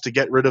walls to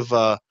get rid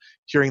of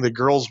hearing the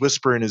girls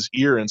whisper in his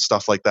ear and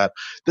stuff like that.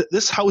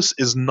 This house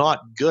is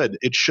not good.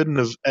 It shouldn't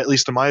have, at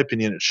least in my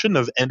opinion, it shouldn't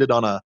have ended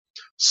on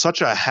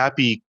such a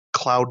happy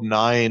cloud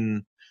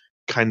nine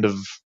kind of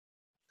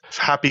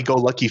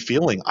happy-go-lucky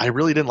feeling. I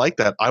really didn't like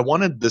that. I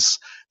wanted this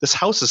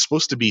house is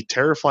supposed to be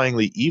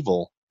terrifyingly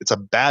evil. It's a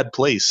bad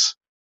place.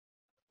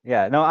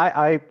 Yeah, no,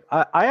 I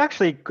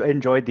actually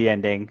enjoyed the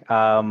ending.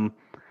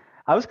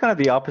 I was kind of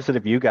the opposite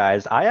of you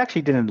guys. I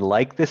actually didn't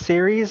like the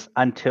series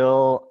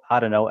until, I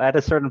don't know, at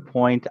a certain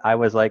point I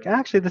was like,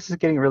 actually this is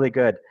getting really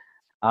good.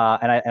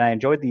 And I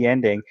enjoyed the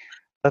ending.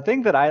 The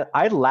thing that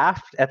I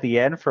laughed at the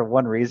end for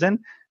one reason,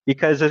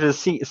 because it is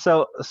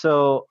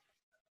so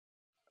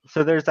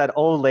there's that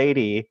old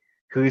lady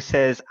who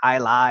says I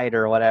lied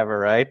or whatever,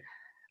 right?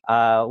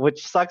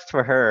 Which sucks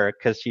for her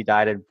because she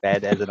died in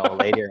bed as an old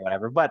lady or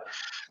whatever. But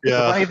the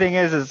Yeah. funny thing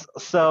is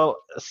so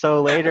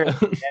later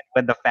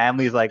when the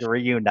family's like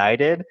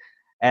reunited,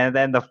 and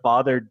then the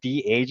father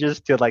de-ages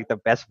to like the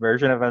best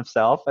version of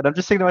himself, and I'm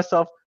just thinking to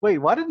myself, wait,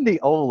 why didn't the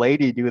old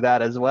lady do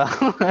that as well?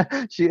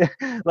 She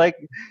like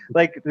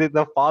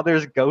the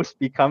father's ghost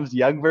becomes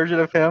young version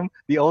of him.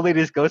 The old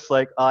lady's ghost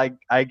like,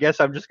 I guess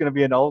I'm just gonna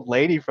be an old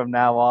lady from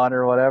now on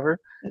or whatever.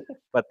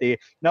 But there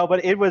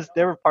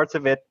were parts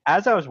of it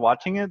as I was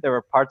watching it. There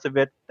were parts of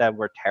it that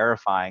were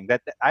terrifying.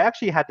 That I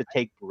actually had to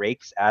take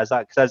breaks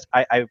because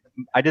I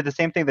did the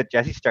same thing that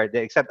Jesse started,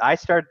 except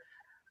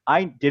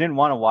I didn't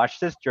want to watch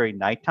this during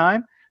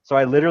nighttime, so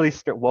I literally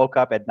woke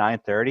up at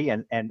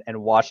 9:30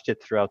 and watched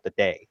it throughout the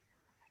day.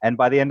 And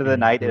by the end of the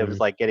night, it was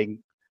like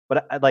getting.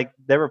 But like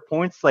there were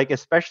points like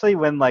especially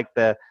when like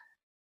the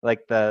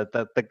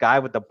guy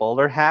with the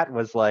bowler hat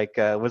was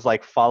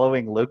like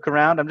following Luke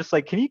around. I'm just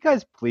like, can you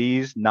guys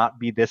please not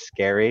be this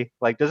scary?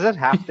 Like, does it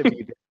have to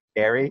be this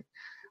scary?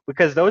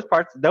 Because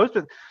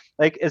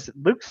like is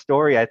Luke's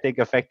story I think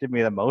affected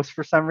me the most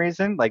for some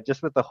reason. Like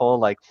just with the whole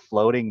like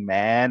floating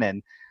man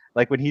and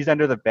like when he's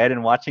under the bed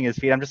and watching his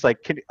feet, I'm just like,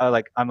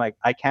 I'm like,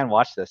 I can't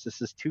watch this.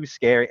 This is too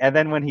scary. And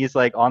then when he's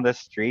like on the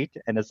street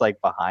and it's like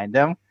behind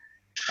him,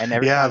 and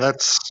every Yeah, time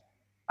that's.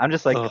 I'm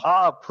just like,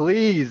 oh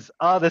please,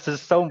 oh this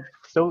is so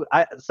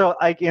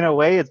like in a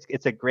way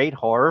it's a great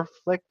horror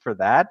flick for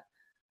that,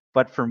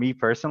 but for me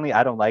personally,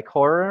 I don't like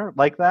horror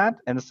like that,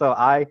 and so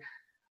I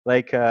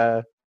like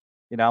I'm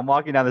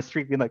walking down the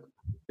street being like,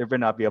 there better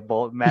not be a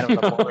man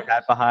with a bowler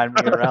hat behind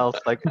me, or else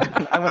like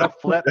I'm gonna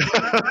flip.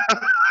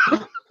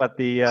 But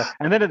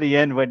and then at the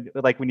end when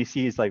you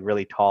see he's like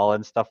really tall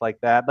and stuff like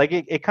that, like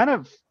it kind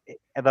of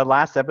the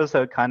last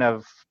episode kind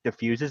of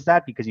diffuses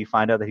that because you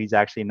find out that he's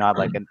actually not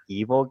like an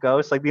evil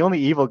ghost. Like the only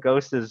evil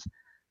ghost is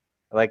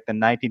like the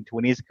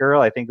 1920s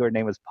girl. I think her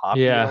name was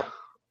Poppy. Yeah.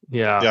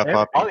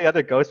 Poppy. All the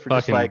other ghosts were Fucking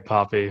just like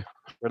Poppy.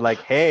 We're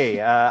like,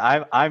 hey,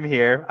 I'm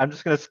here. I'm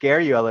just gonna scare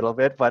you a little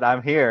bit, but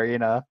I'm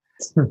here.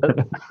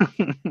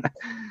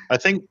 I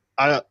think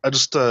I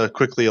just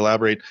quickly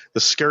elaborate. The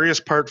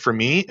scariest part for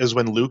me is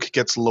when Luke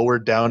gets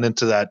lowered down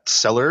into that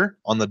cellar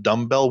on the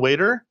dumbbell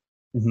waiter,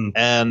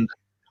 and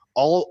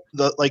all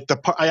I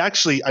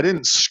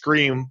didn't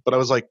scream, but I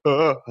was like,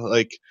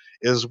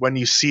 is when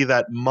you see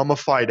that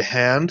mummified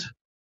hand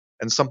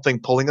and something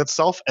pulling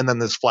itself, and then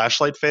this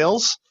flashlight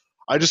fails.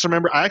 I just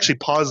remember I actually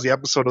paused the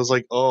episode. I was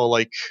like, oh,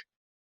 like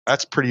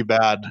that's pretty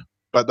bad.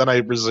 But then I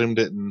resumed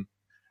it, and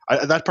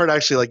that part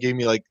actually like gave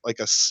me like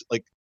a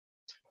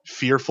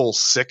fearful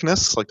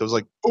sickness. Like I was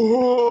like,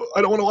 oh,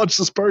 I don't want to watch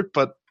this part,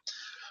 but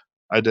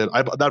I did.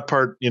 That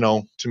part,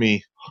 to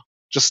me,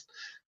 just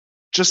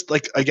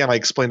like again, I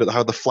explained it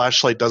how the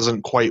flashlight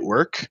doesn't quite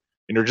work,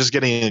 and you're just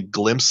getting a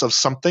glimpse of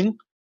something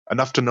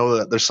enough to know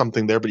that there's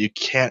something there, but you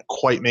can't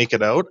quite make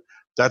it out.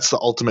 That's the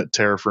ultimate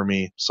terror for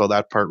me. So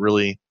that part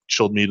really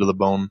chilled me to the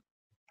bone.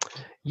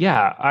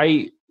 Yeah,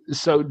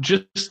 so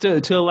just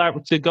to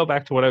elaborate, to go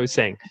back to what I was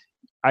saying,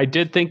 I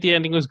did think the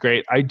ending was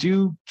great. I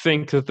do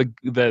think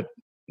that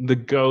the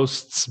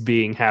ghosts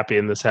being happy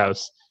in this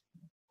house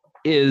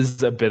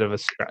is a bit of a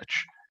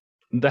stretch.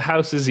 The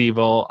house is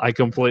evil. I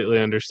completely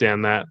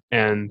understand that.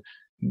 And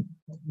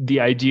the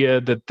idea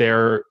that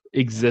they're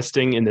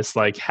existing in this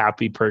like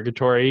happy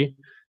purgatory,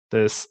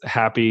 this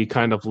happy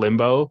kind of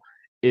limbo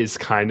is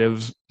kind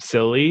of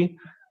silly.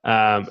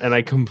 And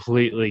I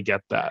completely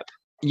get that.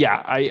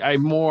 Yeah, I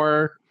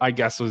more, I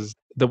guess, was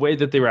the way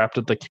that they wrapped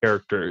up the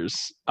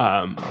characters'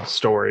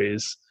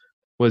 stories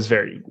was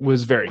very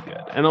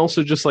good. And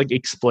also just like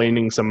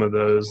explaining some of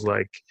those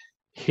like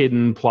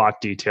hidden plot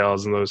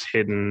details and those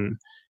hidden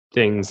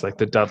things like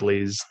the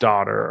Dudley's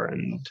daughter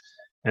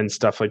and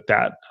stuff like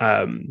that.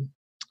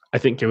 I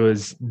think it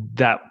was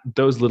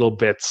those little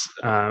bits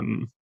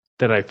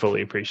that I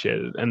fully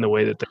appreciated, and the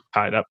way that they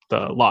tied up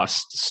the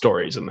lost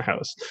stories in the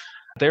house.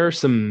 There are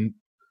some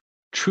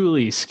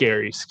truly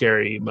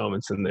scary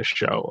moments in this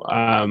show.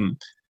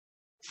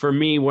 For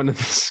me, one of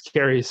the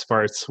scariest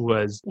parts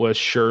was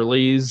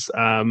Shirley's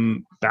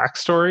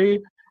backstory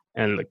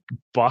and the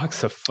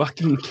box of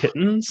fucking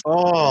kittens.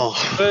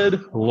 Oh,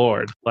 good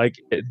Lord. Like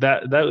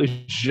that was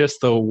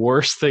just the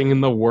worst thing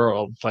in the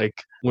world.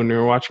 Like when we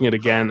were watching it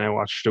again, I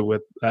watched it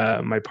with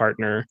my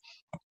partner,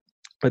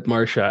 with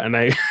Marcia, and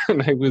I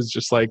was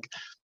just like,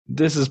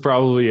 this is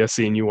probably a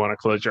scene you want to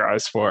close your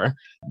eyes for.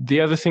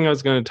 The other thing I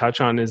was going to touch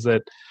on is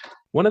that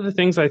one of the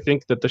things I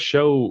think that the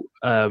show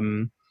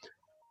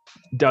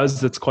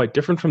does that's quite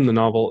different from the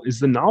novel is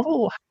the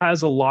novel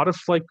has a lot of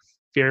like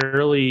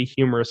fairly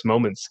humorous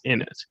moments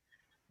in it.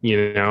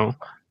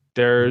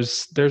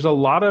 There's a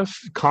lot of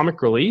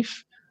comic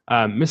relief.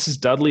 Mrs.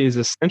 Dudley is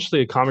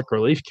essentially a comic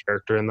relief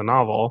character in the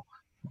novel.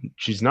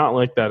 She's not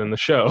like that in the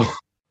show.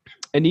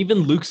 And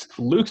even Luke's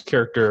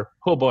character,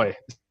 oh boy,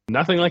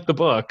 nothing like the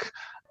book.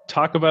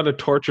 Talk about a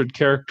tortured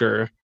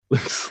character.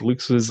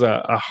 Luke's was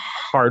a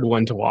hard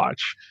one to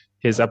watch.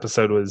 His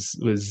episode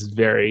was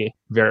very,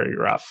 very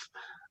rough.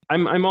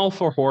 I'm all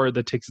for horror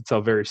that takes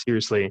itself very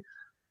seriously,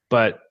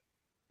 but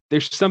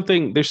there's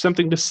something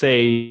to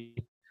say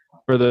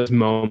for those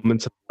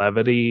moments of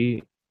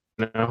levity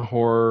in a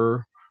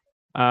horror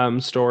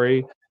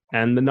story,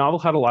 and the novel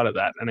had a lot of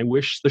that, and I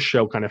wish the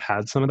show kind of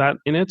had some of that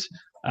in it.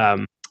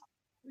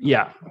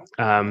 Yeah.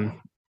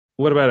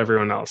 What about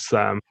everyone else?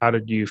 How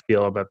did you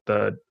feel about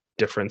the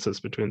differences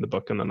between the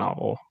book and the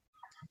novel,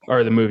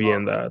 or the movie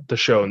and the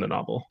show and the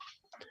novel?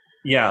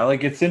 Yeah,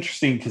 like it's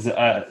interesting because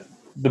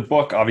the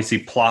book, obviously,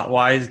 plot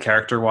wise,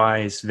 character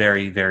wise,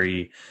 very,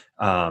 very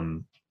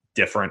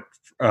different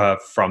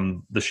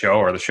from the show,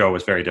 or the show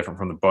was very different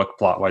from the book,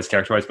 plot wise,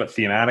 character wise. But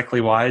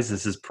thematically wise,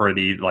 this is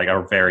pretty like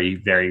a very,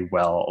 very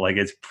well, like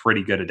it's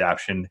pretty good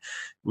adaptation.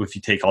 If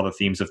you take all the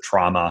themes of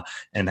trauma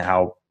and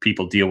how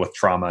people deal with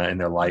trauma in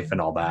their life and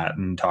all that,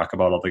 and talk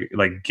about all the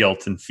like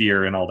guilt and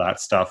fear and all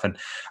that stuff. And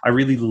I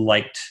really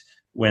liked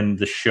when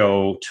the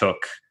show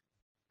took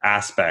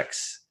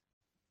aspects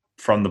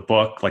from the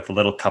book, like the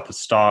little cup of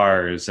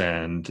stars,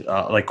 and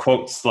like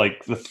quotes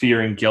like the fear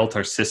and guilt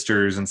are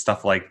sisters and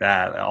stuff like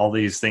that, all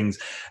these things.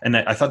 And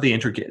I thought they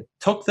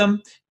took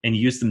them and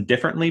used them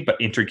differently, but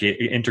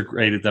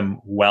integrated them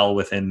well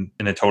within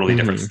in a totally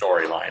different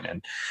storyline.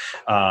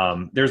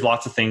 And there's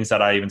lots of things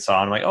that I even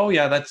saw and I'm like, oh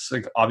yeah, that's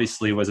like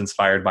obviously was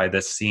inspired by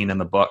this scene in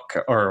the book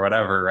or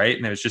whatever, right?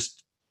 And it was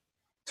just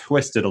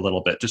twisted a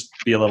little bit, just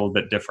be a little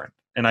bit different.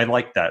 And I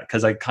like that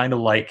because I kind of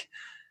like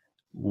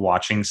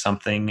watching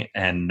something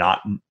and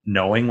not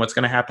knowing what's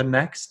going to happen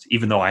next,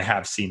 even though I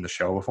have seen the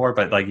show before.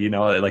 But like, you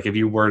know, like if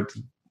you were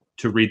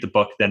to read the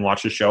book then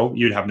watch the show,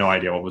 you'd have no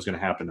idea what was going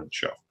to happen in the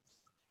show.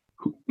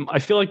 I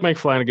feel like Mike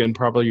Flanagan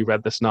probably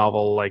read this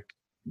novel like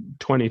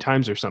 20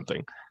 times or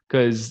something,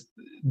 because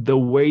the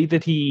way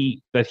that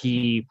he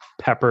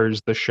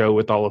peppers the show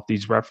with all of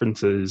these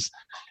references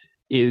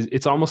is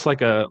it's almost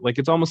like a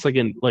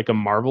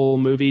Marvel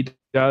movie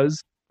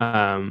does.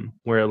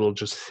 Where it'll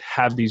just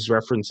have these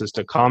references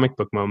to comic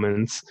book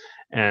moments,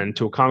 and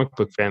to a comic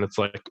book fan, it's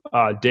like,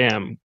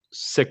 damn,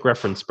 sick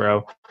reference,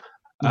 bro.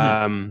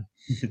 So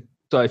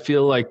I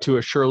feel like to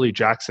a Shirley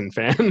Jackson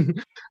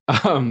fan,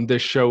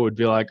 this show would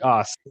be like,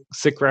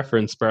 sick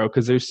reference, bro,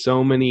 because there's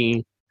so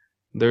many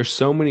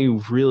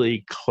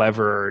really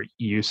clever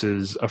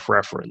uses of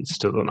reference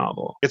to the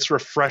novel. It's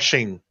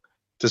refreshing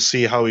to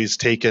see how he's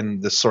taken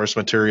the source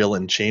material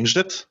and changed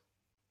it.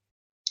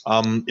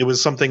 It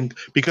was something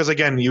because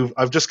again,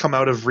 I've just come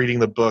out of reading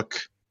the book.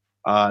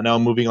 Now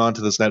I'm moving on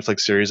to this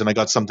Netflix series, and I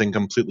got something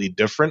completely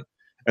different,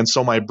 and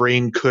so my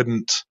brain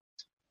couldn't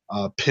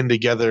pin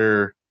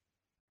together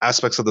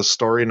aspects of the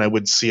story, and I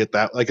would see it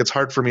that like it's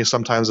hard for me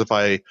sometimes if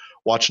I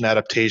watch an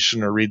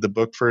adaptation or read the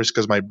book first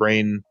because my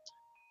brain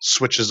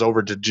switches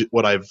over to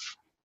what I've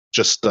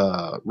just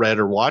read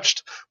or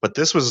watched. But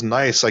this was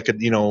nice. I could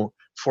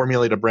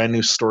formulate a brand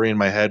new story in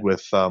my head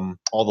with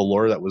all the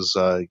lore that was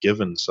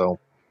given. So.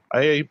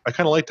 I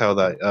kind of liked how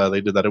that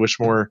they did that. I wish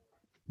more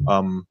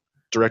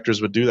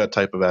directors would do that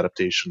type of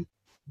adaptation.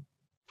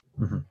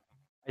 Mm-hmm.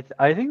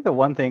 I think the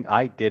one thing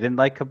I didn't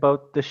like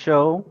about the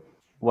show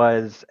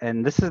was,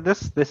 and this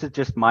is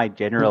just my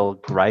general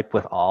gripe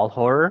with all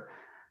horror.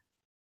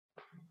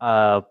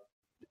 The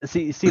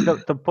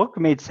book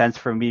made sense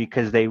for me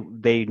because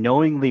they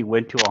knowingly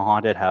went to a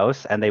haunted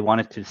house and they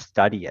wanted to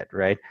study it,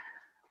 right?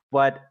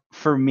 But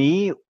for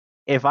me,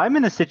 if I'm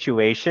in a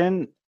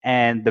situation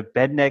and the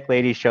bedneck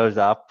lady shows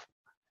up,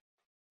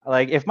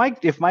 like if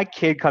my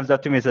kid comes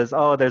up to me and says,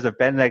 "Oh, there's a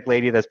bedneck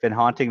lady that's been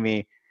haunting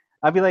me,"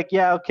 I'll be like,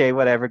 "Yeah, okay,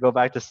 whatever, go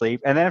back to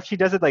sleep." And then if she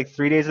does it like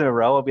 3 days in a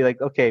row, I'll be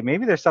like, "Okay,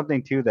 maybe there's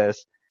something to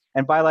this."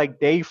 And by like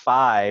day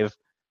 5,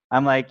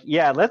 I'm like,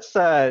 "Yeah, let's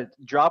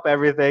drop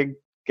everything,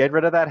 get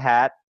rid of that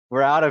hat,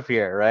 we're out of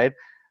here," right?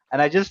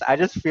 And I just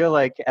feel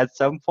like at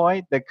some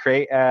point the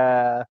Crane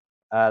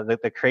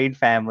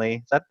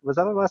family, was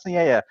that the last thing?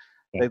 Yeah.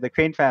 The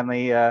Crane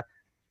family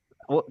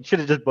should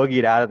have just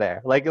boogied out of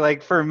there.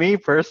 Like for me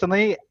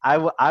personally, I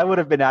would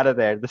have been out of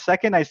there the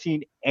second I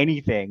seen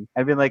anything.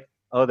 I've been like,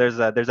 oh, there's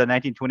a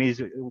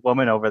 1920s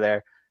woman over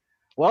there.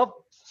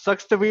 Well,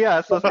 sucks to be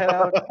us. Let's head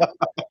out.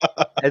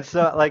 And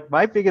so, like,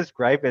 my biggest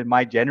gripe and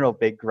my general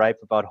big gripe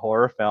about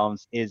horror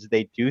films is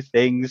they do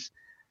things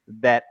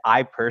that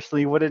I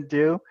personally wouldn't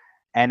do,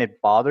 and it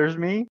bothers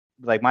me.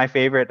 Like, my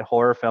favorite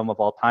horror film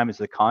of all time is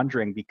The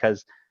Conjuring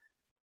because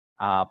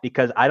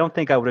I don't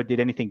think I would have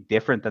did anything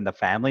different than the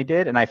family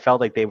did, and I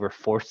felt like they were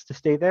forced to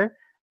stay there.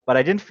 But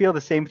I didn't feel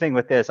the same thing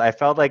with this. I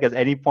felt like at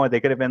any point they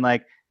could have been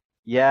like,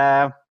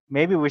 yeah,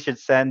 maybe we should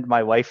send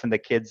my wife and the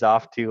kids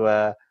off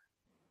to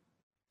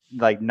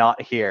like not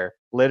here,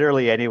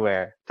 literally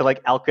anywhere, to like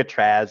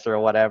Alcatraz or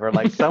whatever,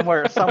 like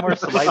somewhere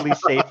slightly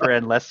safer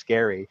and less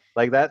scary.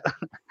 Like that.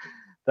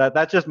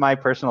 That's just my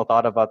personal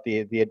thought about the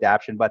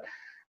adaptation. But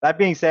that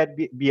being said,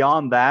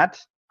 beyond that,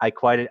 I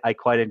quite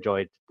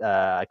enjoyed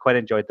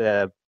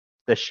the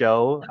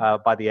show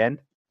by the end.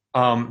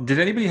 Did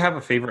anybody have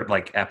a favorite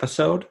like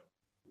episode?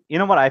 You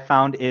know what I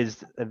found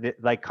is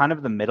like kind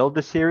of the middle of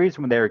the series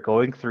when they were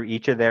going through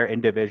each of their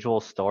individual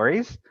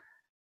stories.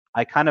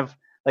 I kind of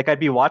like I'd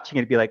be watching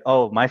it and be like,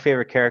 oh, my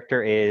favorite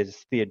character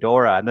is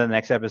Theodora, and then the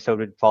next episode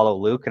would follow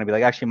Luke, and I'd be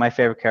like, actually, my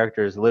favorite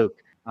character is Luke.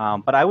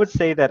 But I would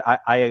say that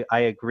I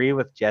agree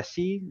with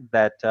Jesse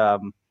that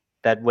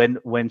that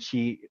when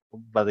she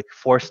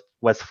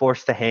was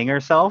forced to hang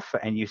herself,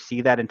 and you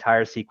see that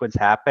entire sequence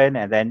happen,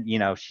 and then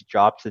she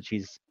drops that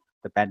she's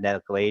the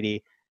magnetic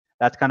lady.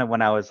 That's kind of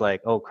when I was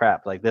like, oh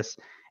crap, like this.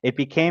 It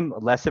became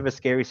less of a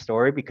scary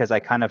story because I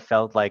kind of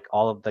felt like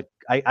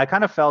I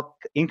kind of felt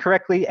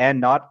incorrectly and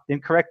not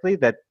incorrectly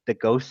that the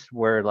ghosts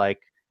were like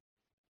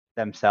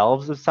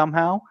themselves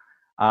somehow.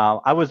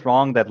 I was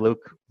wrong that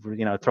Luke,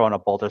 throwing a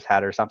bolter's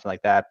hat or something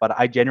like that, but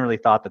I genuinely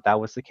thought that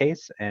was the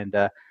case. And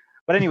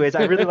but anyways,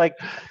 I really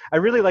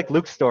like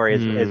Luke's story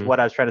is what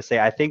I was trying to say.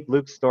 I think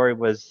Luke's story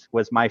was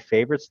my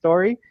favorite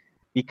story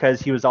because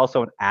he was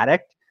also an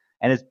addict,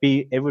 and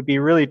it would be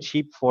really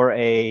cheap for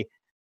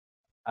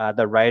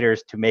the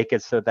writers to make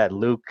it so that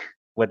Luke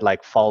would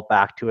like fall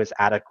back to his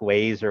addict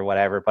ways or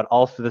whatever. But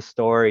all through the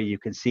story, you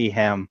can see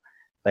him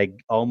like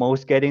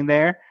almost getting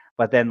there,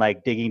 but then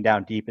like digging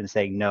down deep and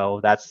saying, no,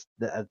 that's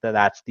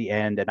the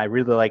end. And I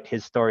really liked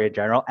his story in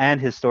general,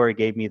 and his story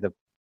gave me the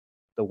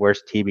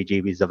worst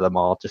TBGBs of them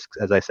all, just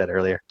as I said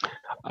earlier.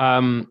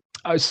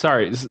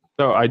 Sorry.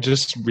 So I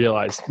just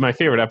realized my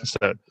favorite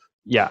episode.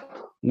 Yeah,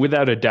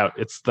 without a doubt,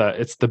 it's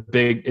the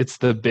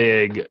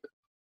big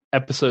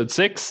episode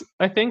 6,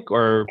 I think,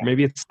 or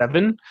maybe it's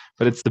 7,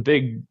 but it's the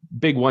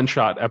big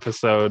one-shot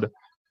episode.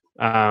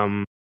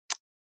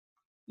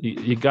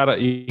 You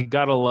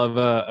gotta love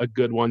a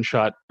good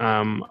one-shot.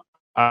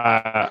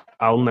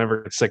 I'll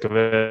never get sick of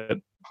it.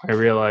 I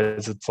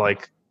realize it's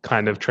like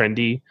kind of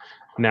trendy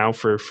now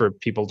for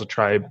people to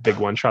try big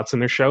one-shots in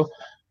their show,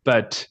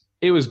 but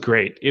it was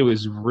great. It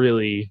was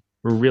really,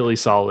 really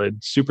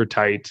solid, super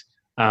tight.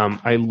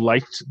 I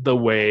liked the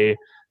way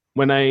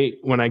when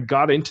I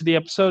got into the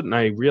episode and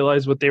I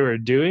realized what they were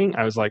doing,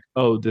 I was like,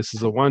 oh, this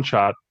is a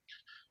one-shot.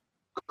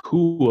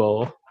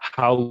 Cool.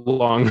 How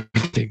long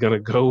are they going to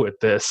go with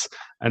this?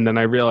 And then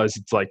I realized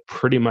it's like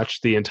pretty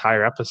much the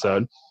entire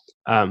episode.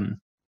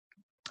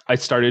 I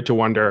started to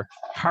wonder,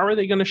 how are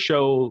they going to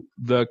show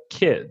the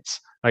kids?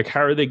 Like,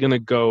 how are they going to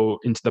go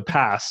into the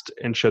past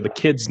and show the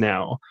kids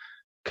now?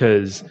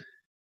 Because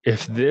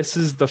if this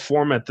is the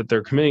format that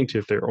they're committing to,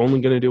 if they're only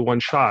going to do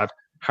one shot,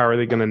 how are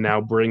they going to now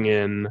bring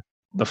in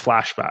the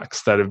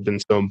flashbacks that have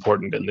been so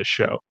important in this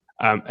show?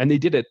 And they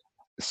did it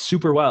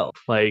super well.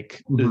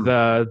 Like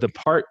the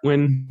part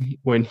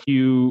when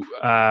Hugh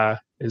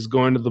is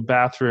going to the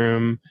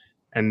bathroom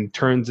and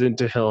turns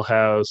into Hill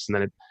House, and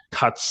then it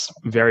cuts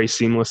very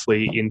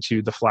seamlessly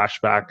into the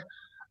flashback,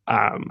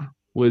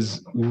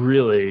 was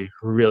really,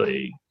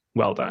 really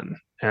well done.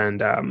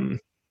 And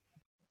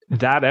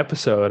that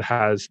episode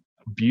has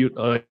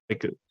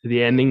like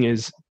the ending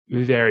is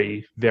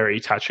very,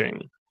 very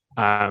touching,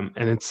 and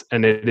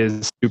it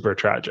is super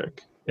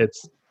tragic.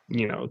 It's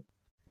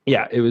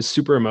it was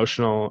super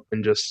emotional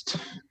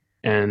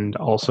and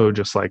also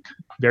just like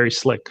very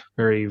slick,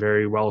 very,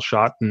 very well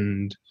shot,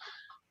 and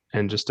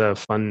just a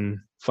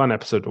fun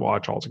episode to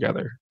watch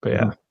altogether. But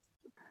yeah.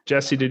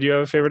 Jesse, did you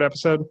have a favorite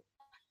episode?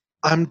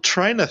 I'm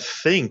trying to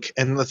think,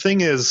 and the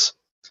thing is,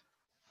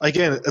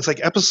 again, it's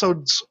like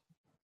episodes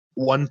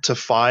 1 to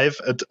 5,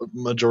 a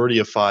majority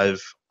of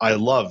 5 I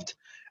loved,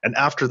 and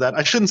after that,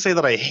 I shouldn't say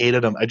that I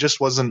hated them. I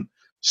just wasn't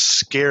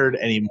scared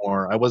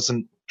anymore. I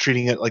wasn't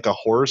treating it like a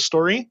horror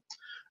story,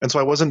 and so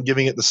I wasn't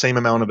giving it the same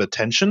amount of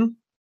attention.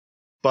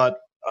 But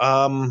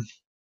I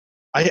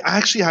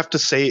actually have to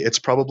say it's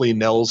probably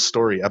Nell's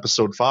story,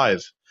 episode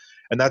 5,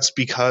 and that's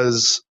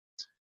because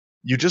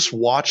you just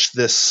watch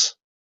this.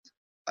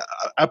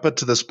 Up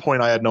to this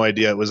point, I had no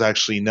idea it was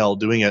actually Nell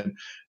doing it.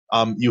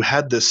 You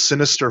had this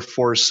sinister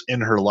force in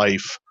her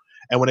life,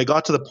 and when it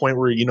got to the point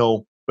where,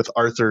 with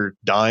Arthur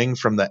dying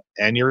from the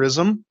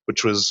aneurysm,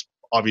 which was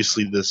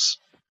obviously this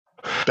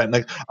bent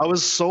neck, I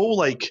was so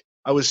like,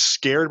 I was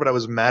scared, but I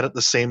was mad at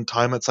the same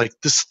time. It's like,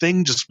 this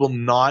thing just will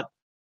not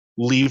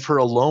leave her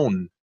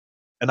alone,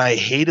 and I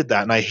hated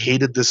that, and I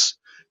hated this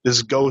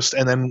ghost.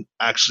 And then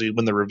actually,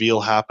 when the reveal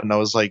happened, I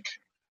was like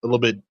a little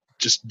bit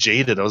just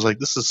jaded. I was like,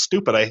 this is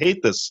stupid. I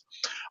hate this.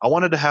 I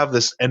wanted to have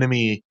this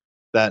enemy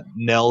that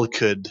Nell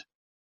could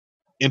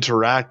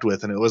interact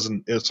with,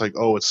 and it's like,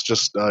 oh, it's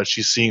just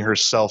she's seeing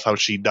herself, how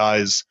she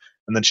dies,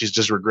 and then she's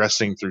just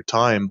regressing through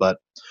time. But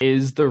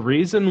is the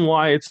reason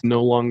why it's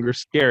no longer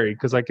scary,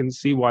 because I can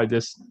see why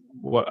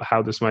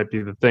how this might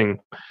be the thing,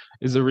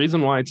 is the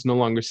reason why it's no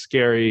longer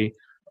scary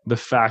the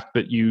fact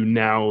that you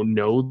now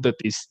know that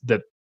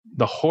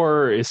the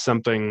horror is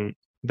something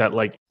that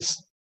like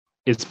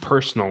is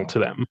personal to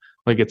them.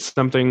 Like, it's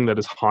something that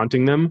is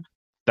haunting them.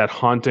 That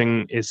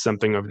haunting is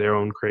something of their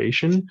own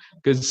creation.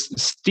 Because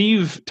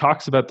Steve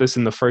talks about this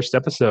in the first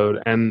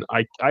episode, and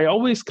I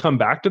always come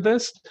back to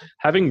this.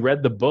 Having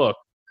read the book,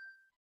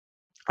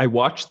 I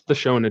watched the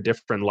show in a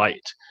different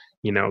light,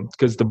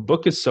 because the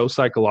book is so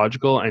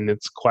psychological and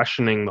it's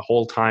questioning the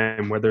whole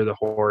time whether the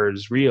horror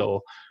is real.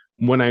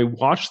 When I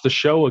watched the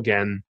show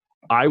again,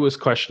 I was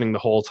questioning the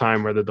whole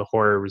time whether the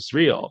horror was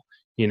real,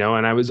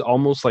 and I was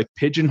almost like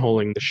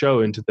pigeonholing the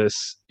show into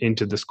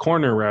this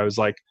corner where I was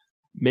like,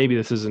 maybe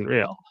this isn't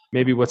real.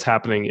 Maybe what's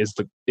happening is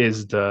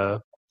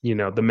the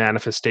the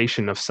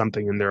manifestation of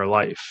something in their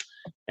life.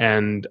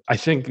 And I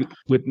think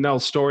with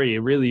Nell's story, it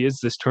really is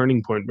this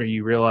turning point where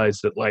you realize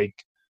that like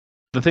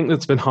the thing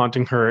that's been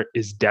haunting her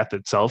is death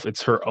itself.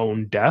 It's her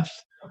own death.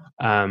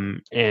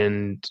 And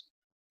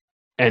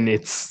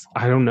it's,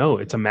 I don't know,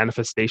 it's a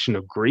manifestation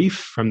of grief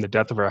from the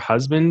death of her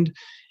husband.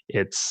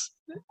 It's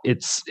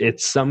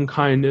some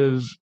kind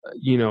of,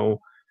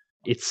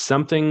 it's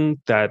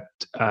something that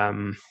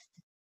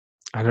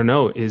I don't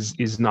know,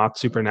 is not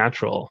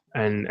supernatural.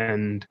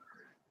 And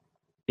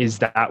is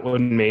that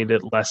what made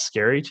it less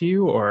scary to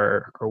you,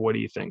 or what do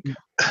you think?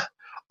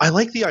 I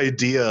like the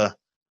idea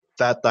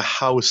that the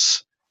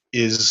house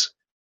is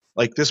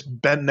like this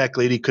bent neck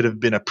lady could have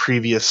been a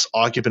previous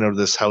occupant of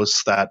this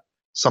house, that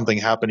something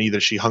happened. Either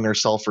she hung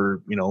herself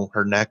or,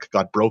 her neck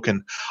got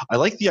broken. I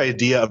like the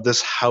idea of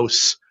this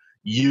house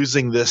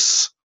using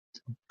this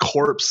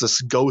corpse,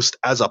 this ghost,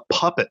 as a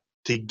puppet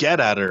to get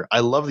at her. I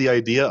love the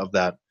idea of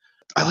that.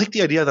 I like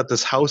the idea that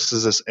this house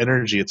is this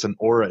energy. It's an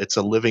aura. It's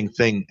a living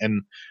thing.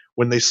 And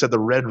when they said the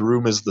red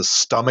room is the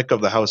stomach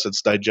of the house,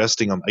 it's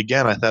digesting them.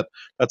 Again, I thought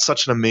that's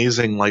such an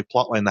amazing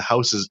plotline. The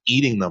house is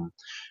eating them.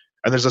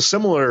 And there's a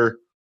similar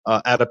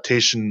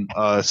adaptation,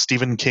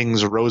 Stephen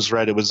King's Rose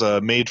Red. It was a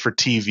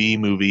made-for-TV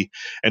movie,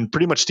 and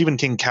pretty much Stephen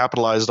King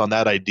capitalized on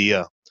that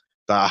idea.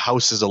 The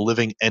house is a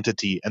living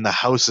entity, and the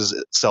house is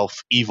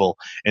itself evil,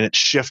 and it's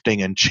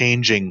shifting and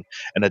changing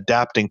and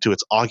adapting to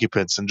its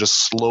occupants and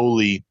just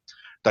slowly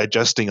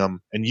digesting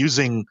them and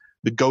using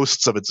the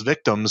ghosts of its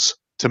victims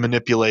to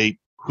manipulate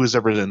who's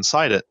ever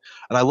inside it.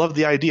 And I love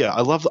the idea.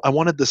 I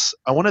wanted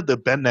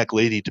the bent neck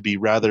lady to be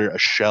rather a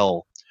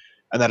shell,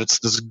 and that it's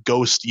this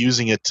ghost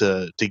using it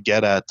to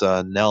get at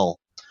Nell.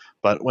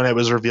 But when it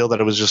was revealed that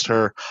it was just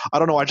her, I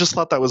don't know. I just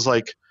thought that was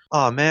like,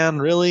 oh man,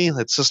 really?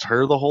 It's just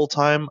her the whole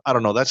time? I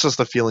don't know. That's just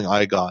the feeling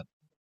I got.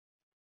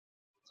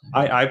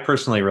 I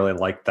personally really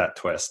liked that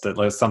twist. It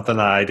was something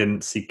that I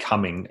didn't see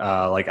coming.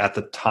 Like at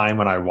the time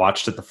when I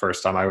watched it the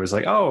first time, I was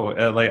like, oh,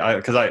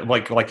 because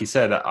like you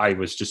said, I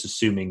was just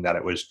assuming that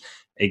it was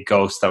a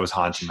ghost that was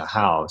haunting the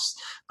house.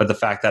 But the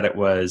fact that it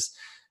was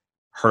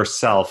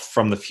herself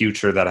from the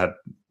future that had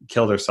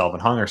killed herself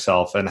and hung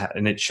herself,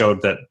 and it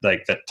showed that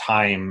like that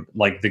time,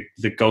 like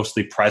the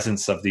ghostly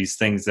presence of these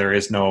things, there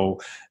is no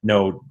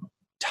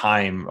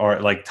time, or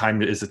like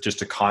time is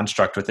just a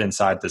construct within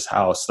inside this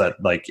house, that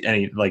like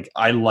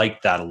I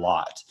like that a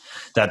lot,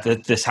 that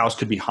this house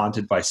could be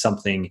haunted by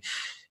something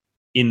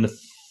in the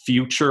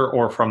future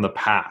or from the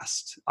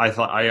past.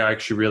 I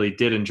actually really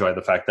did enjoy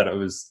the fact that it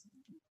was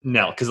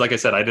Nell, because like I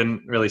said, I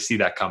didn't really see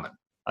that coming.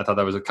 I thought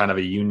that was a kind of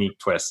a unique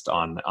twist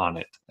on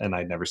it, and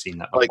I'd never seen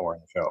that before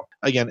in the show.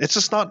 Again, it's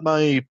just not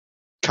my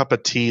cup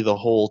of tea, the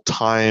whole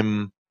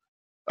time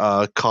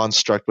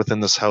construct within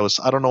this house.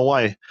 I don't know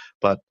why,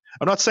 but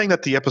I'm not saying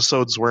that the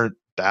episodes weren't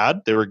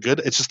bad. They were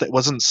good. It's just it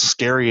wasn't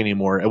scary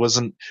anymore. I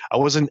wasn't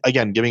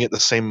again giving it the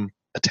same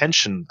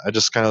attention. I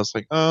just kind of was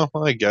like, oh,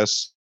 well, I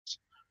guess,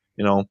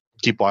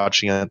 keep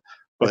watching it.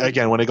 But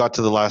again, when it got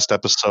to the last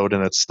episode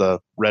and it's the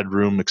red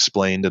room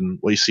explained and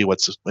you see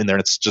what's in there,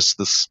 and it's just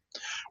this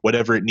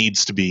whatever it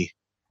needs to be.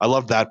 I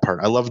love that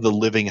part. I love the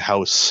living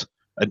house,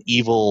 an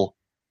evil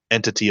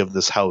entity of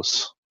this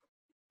house.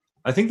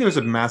 I think there's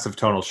a massive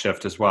tonal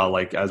shift as well,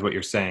 like as what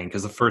you're saying,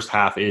 because the first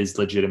half is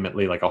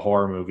legitimately like a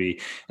horror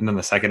movie, and then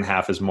the second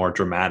half is more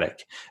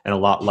dramatic and a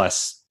lot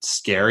less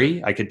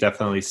scary. I could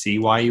definitely see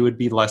why you would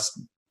be less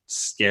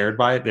scared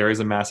by it. There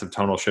is a massive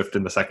tonal shift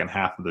in the second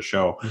half of the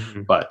show,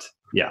 but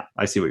yeah,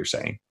 I see what you're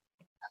saying.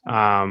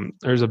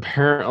 There's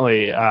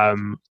apparently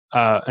an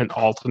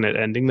alternate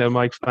ending that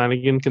Mike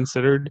Flanagan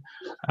considered,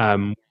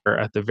 where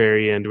at the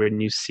very end,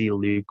 when you see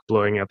Luke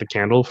blowing out the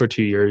candle for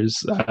 2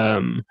 years,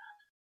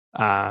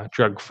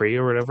 drug free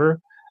or whatever,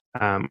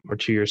 or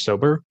 2 years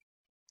sober,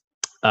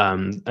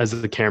 as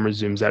the camera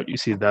zooms out, you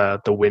see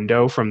the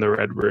window from the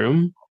red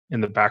room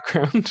in the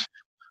background.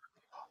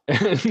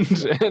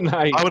 and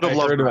I would have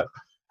loved that.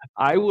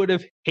 I would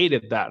have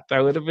hated that. That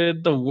would have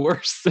been the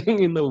worst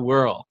thing in the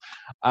world.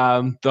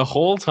 The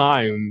whole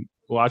time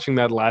watching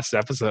that last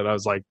episode, I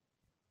was like,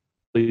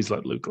 please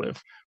let Luke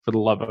live. For the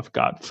love of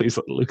God, please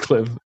let Luke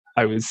live.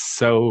 I was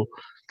so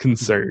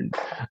concerned.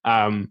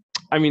 I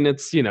mean,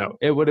 it's,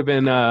 it would have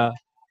been a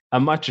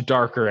much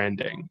darker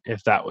ending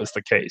if that was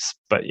the case.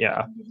 But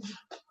yeah.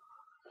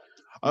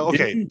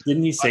 Okay.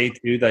 Didn't he say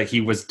too that he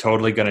was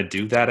totally going to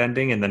do that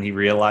ending, and then he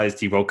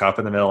realized, he woke up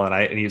in the middle of the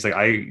night and he was like,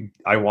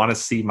 I want to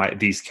see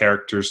these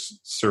characters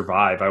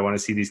survive. I want to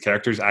see these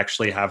characters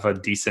actually have a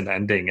decent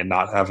ending and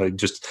not have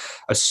just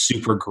a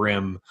super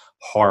grim,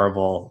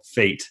 horrible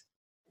fate.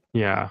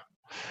 Yeah.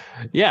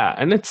 Yeah.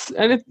 And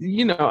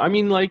I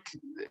mean, like,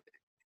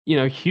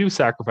 Hugh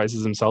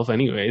sacrifices himself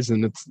anyways,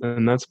 and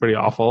that's pretty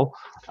awful.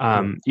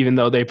 Even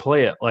though they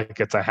play it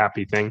like it's a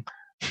happy thing.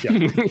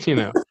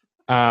 Yeah.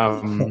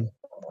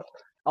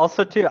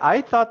 Also, too,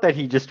 I thought that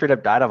he just straight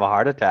up died of a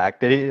heart attack.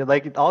 Did he,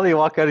 like, all he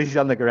walk out, he's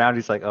on the ground,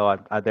 he's like, oh,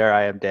 there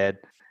I am dead.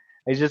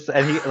 He's just,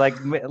 and he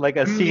like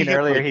a scene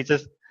earlier,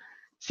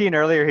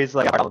 he's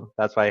like, oh,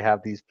 that's why I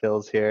have these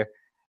pills here.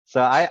 So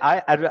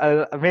I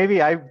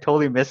maybe I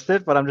totally missed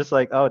it, but I'm just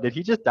like, oh, did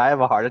he just die of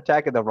a heart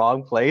attack in the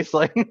wrong place,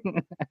 like,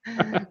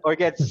 or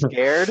get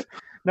scared?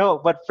 No,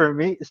 but for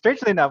me,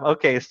 strangely enough,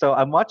 okay, so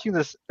I'm watching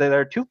this. There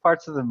are two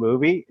parts of the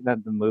movie,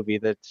 not the movie,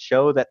 the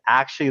show that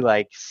actually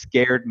like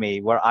scared me,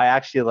 where I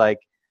actually like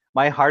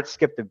my heart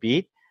skipped a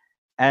beat,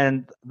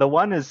 and the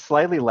one is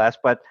slightly less,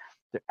 but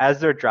as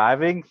they're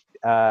driving,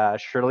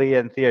 Shirley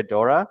and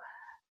Theodora,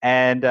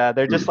 and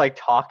they're just like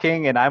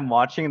talking, and I'm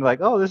watching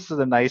like, oh, this is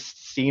a nice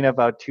scene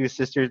about two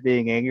sisters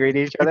being angry at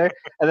each other,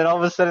 and then all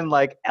of a sudden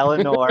like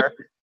Eleanor,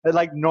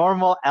 like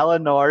normal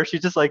Eleanor,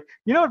 she's just like,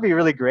 you know, it'd be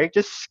really great,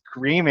 just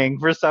screaming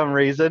for some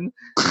reason,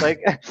 like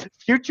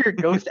future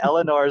ghost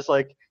Eleanor is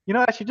like, you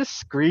know, I should just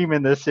scream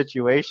in this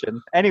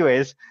situation.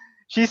 Anyways,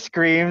 she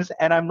screams,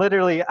 and I'm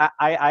literally,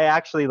 I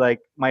actually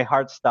like my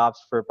heart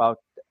stops for about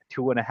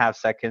 2.5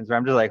 seconds, where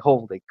I'm just like,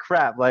 holy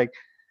crap, like,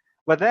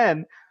 but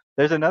then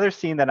there's another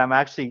scene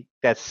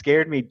that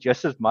scared me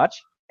just as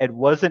much. It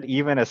wasn't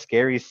even a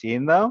scary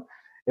scene though.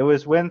 It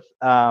was when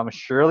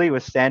Shirley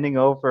was standing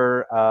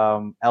over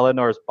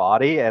Eleanor's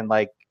body and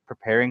like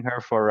preparing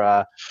her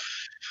for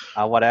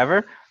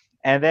whatever.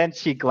 And then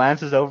she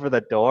glances over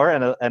the door,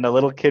 and a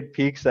little kid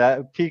peeks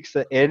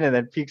in and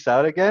then peeks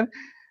out again.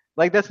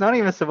 Like that's not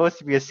even supposed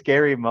to be a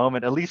scary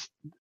moment, at least.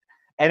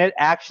 And it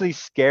actually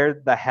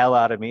scared the hell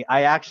out of me.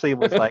 I actually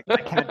was like, I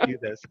can't do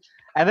this.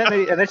 And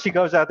then she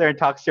goes out there and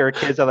talks to her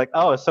kids. I'm like,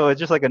 oh, so it's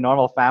just like a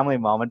normal family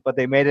moment, but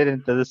they made it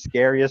into the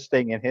scariest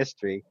thing in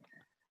history.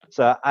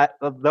 So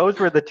those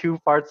were the two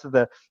parts of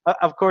the.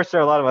 Of course,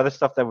 there are a lot of other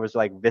stuff that was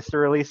like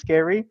viscerally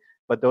scary,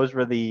 but those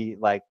were the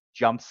like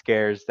jump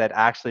scares that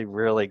actually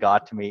really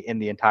got to me in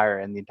the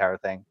entire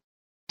thing.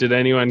 Did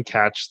anyone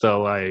catch the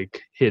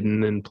like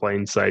hidden in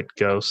plain sight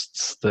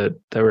ghosts that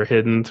were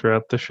hidden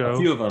throughout the show? A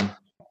few of them.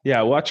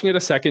 Yeah, watching it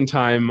a second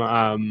time,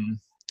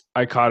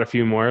 I caught a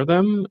few more of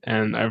them,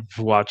 and I've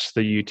watched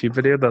the YouTube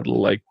video that'll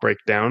like break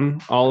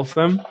down all of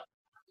them.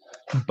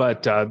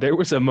 But there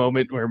was a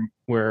moment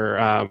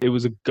where it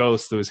was a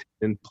ghost that was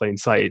in plain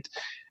sight,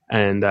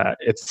 and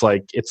it's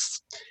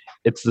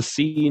the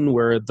scene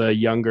where the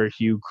younger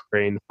Hugh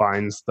Crane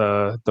finds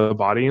the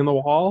body in the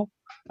wall,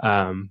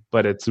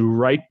 but it's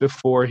right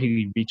before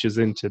he reaches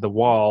into the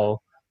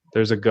wall.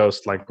 There's a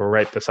ghost like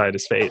right beside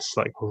his face,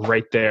 like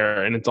right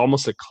there, and it's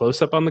almost a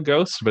close up on the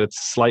ghost, but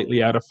it's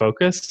slightly out of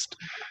focus.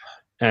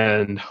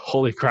 And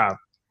holy crap,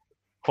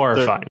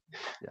 horrifying!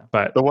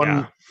 But the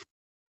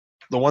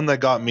one that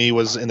got me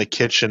was in the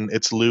kitchen.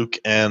 It's Luke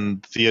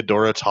and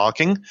Theodora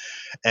talking,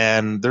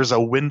 and there's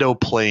a window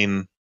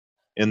pane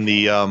in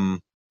the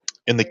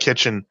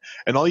kitchen,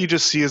 and all you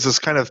just see is this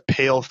kind of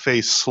pale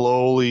face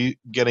slowly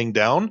getting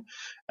down.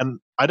 And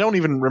I don't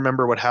even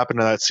remember what happened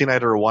in that scene. I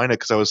had to rewind it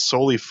because I was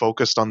solely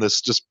focused on this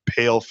just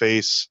pale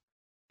face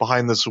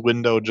behind this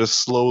window,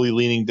 just slowly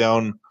leaning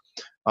down.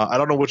 I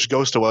don't know which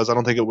ghost it was. I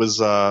don't think it was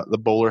the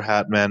bowler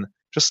hat man.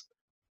 Just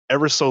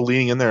ever so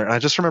leaning in there, and I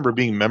just remember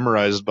being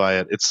memorized by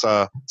it. It's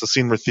a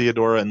scene where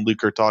Theodora and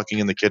Luke are talking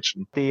in the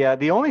kitchen.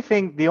 The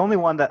only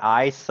one that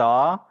I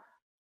saw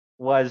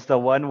was the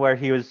one where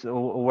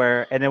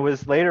and it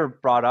was later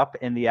brought up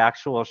in the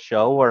actual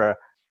show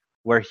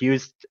where he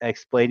was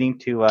explaining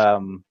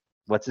to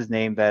what's his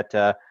name that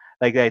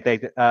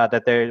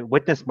that they're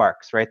witness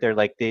marks, right? They're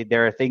like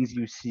there are things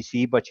you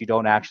see but you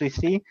don't actually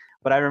see.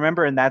 But I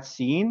remember in that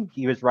scene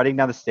he was running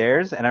down the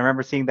stairs, and I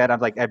remember seeing that.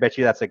 I'm like, I bet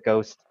you that's a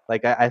ghost.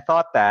 Like I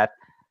thought that,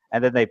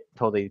 and then they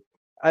totally.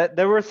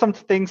 There were some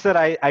things that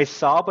I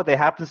saw, but they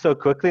happened so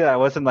quickly that I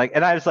wasn't like,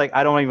 and I was like,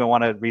 I don't even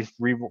want to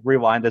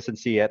rewind this and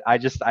see it. I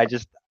just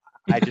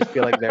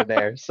feel like they're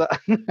there. So.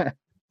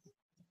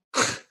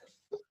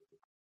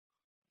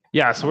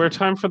 Yeah, so we're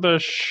time for the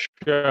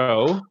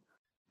show.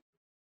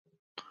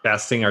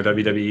 Casting our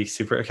WWE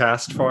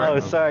Supercast for. Oh,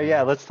 sorry.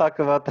 Yeah, let's talk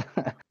about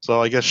that. So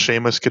I guess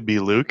Sheamus could be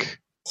Luke.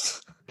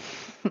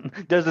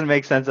 Doesn't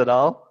make sense at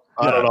all.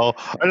 I don't know.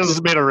 I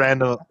just made a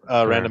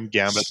random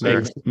gambit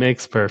there.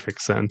 Makes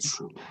perfect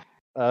sense.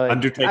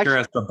 Undertaker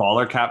as the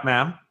baller cap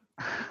man.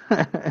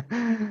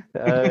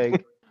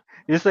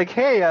 He's like,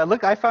 hey,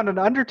 look, I found an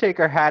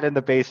Undertaker hat in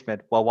the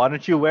basement. Well, why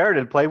don't you wear it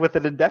and play with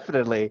it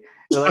indefinitely?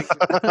 You're like,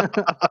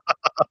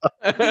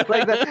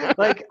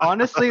 like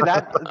honestly,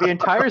 that the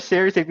entire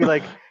series, they'd be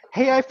like,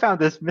 hey, I found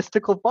this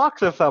mystical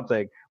box of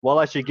something. Well,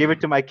 I should give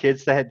it to my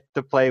kids to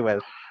play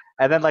with.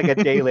 And then like a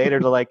day later,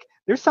 they're like,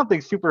 there's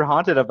something super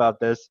haunted about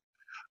this.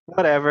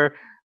 Whatever.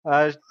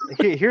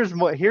 Here's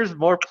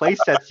more play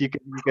sets you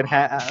can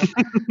have.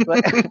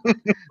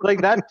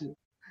 like that.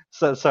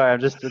 So sorry, I'm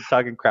just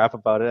talking crap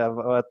about it.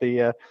 About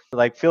the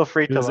like, feel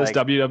free to. Is this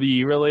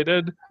WWE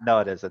related? No,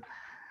 it isn't.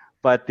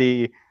 But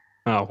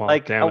well,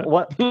 damn it.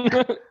 What?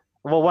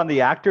 Well, one, the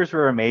actors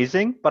were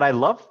amazing, but I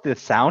loved the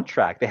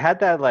soundtrack. They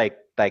had that like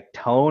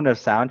tone of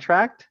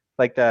soundtrack,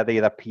 like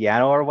the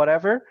piano or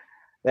whatever.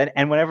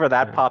 And whenever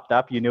that popped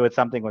up, you knew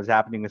something was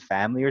happening with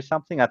family or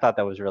something. I thought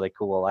that was really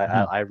cool.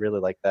 I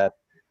really like that.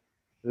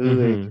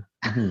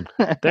 Mm-hmm.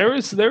 There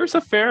was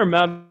a fair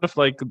amount of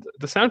like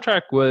the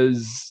soundtrack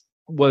was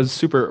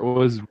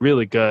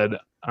really good.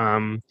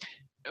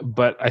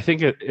 but I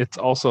think it's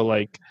also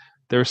like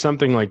there's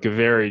something like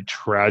very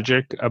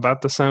tragic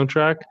about the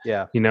soundtrack.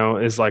 Yeah. You know,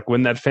 is like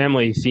when that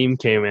family theme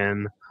came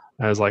in,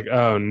 I was like,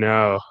 oh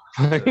no.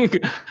 I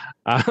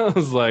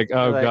was like,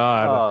 oh Like,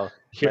 god. oh,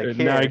 like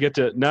Now I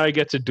here.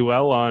 get to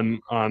dwell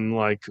on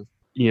like,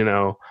 you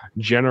know,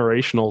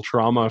 generational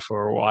trauma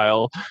for a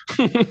while.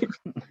 And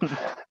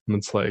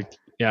it's like,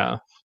 yeah.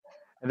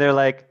 And they're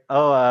like,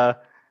 oh,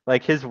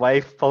 like his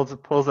wife pulls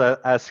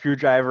a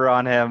screwdriver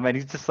on him, and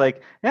he's just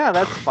like, yeah,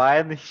 that's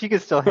fine. She can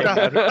still hang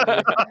out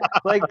here.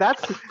 Like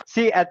that's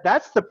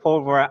the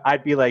point where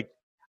I'd be like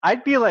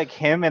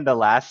him in the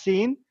last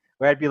scene,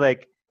 where I'd be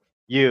like,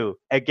 you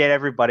and get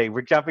everybody.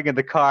 We're jumping in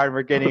the car and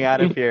we're getting out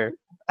of here.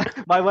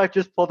 My wife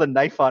just pulled a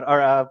knife on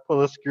or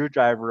pulled a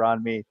screwdriver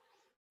on me.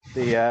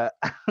 Sorry,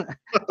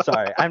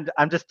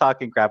 I'm just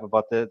talking crap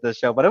about the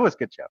show, but it was a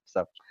good show.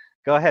 So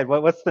go ahead.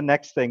 What's the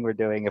next thing we're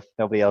doing if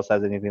nobody else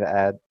has anything to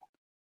add?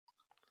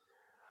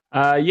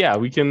 Yeah,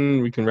 we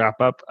can wrap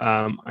up.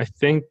 I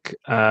think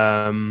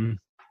our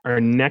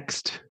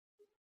next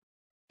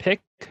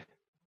pick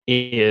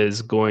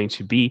is going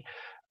to be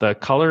The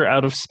Color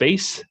Out of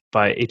Space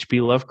by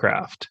H.P.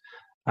 Lovecraft,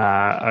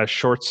 a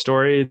short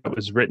story that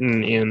was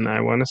written in, I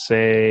want to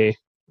say,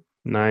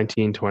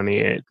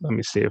 1928. Let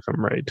me see if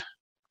I'm right.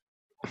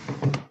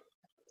 Give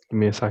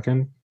me a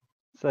second.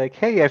 It's like,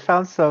 hey, I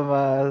found some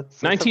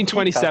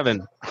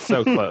 1927.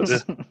 So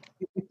close.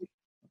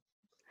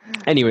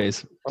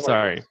 Anyways,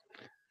 sorry.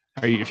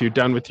 If you're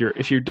done with your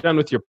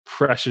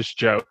precious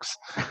jokes,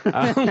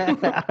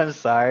 I'm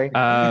sorry.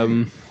 Our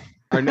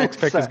next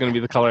pick is going to be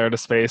The Color Out of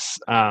Space,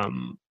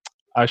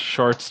 a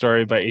short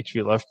story by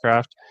H.P.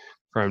 Lovecraft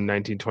from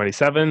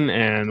 1927,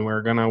 and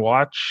we're going to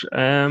watch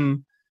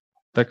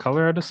The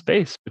Color Out of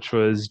Space, which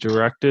was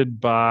directed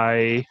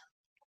by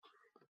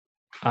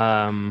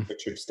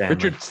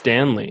Richard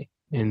Stanley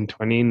in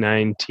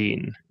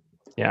 2019.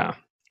 Yeah.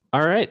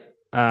 All right.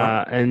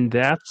 And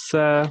that's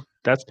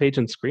Page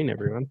and Screen,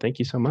 everyone. Thank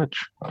you so much.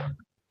 I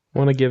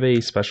want to give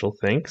a special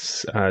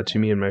thanks to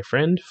me and my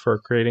friend for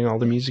creating all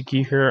the music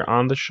you hear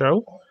on the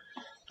show.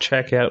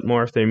 Check out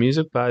more of their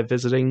music by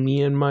visiting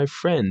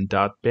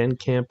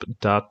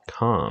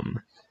meandmyfriend.bandcamp.com.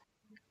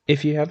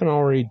 If you haven't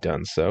already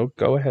done so,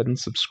 go ahead and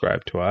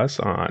subscribe to us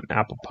on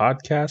Apple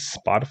Podcasts,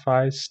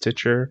 Spotify,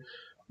 Stitcher,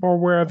 or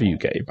wherever you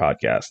get your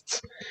podcasts.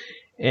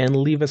 And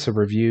leave us a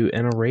review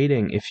and a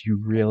rating if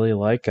you really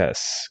like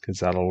us, because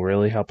that'll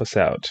really help us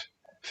out.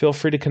 Feel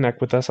free to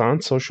connect with us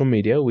on social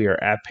media. We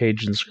are at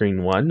Page and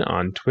Screen 1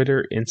 on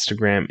Twitter,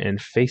 Instagram, and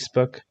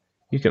Facebook.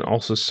 You can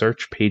also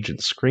search Page and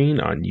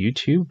Screen on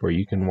YouTube, where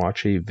you can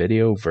watch a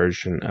video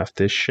version of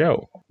this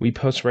show. We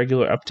post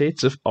regular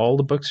updates of all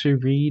the books we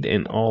read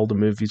and all the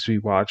movies we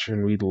watch,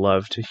 and we'd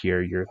love to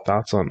hear your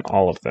thoughts on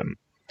all of them.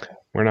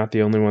 We're not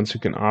the only ones who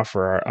can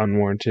offer our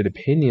unwarranted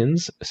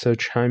opinions, so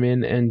chime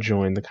in and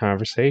join the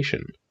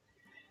conversation.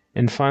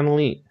 And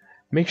finally,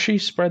 make sure you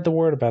spread the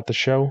word about the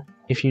show.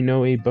 If you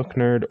know a book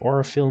nerd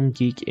or a film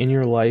geek in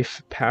your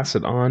life, pass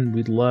it on.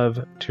 We'd love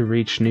to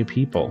reach new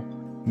people.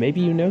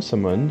 Maybe you know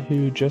someone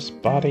who just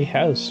bought a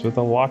house with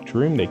a locked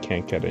room they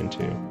can't get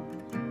into.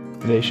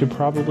 They should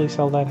probably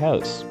sell that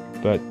house,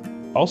 but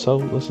also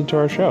listen to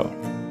our show.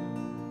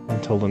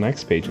 Until the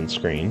next Page and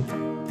Screen,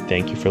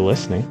 thank you for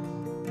listening.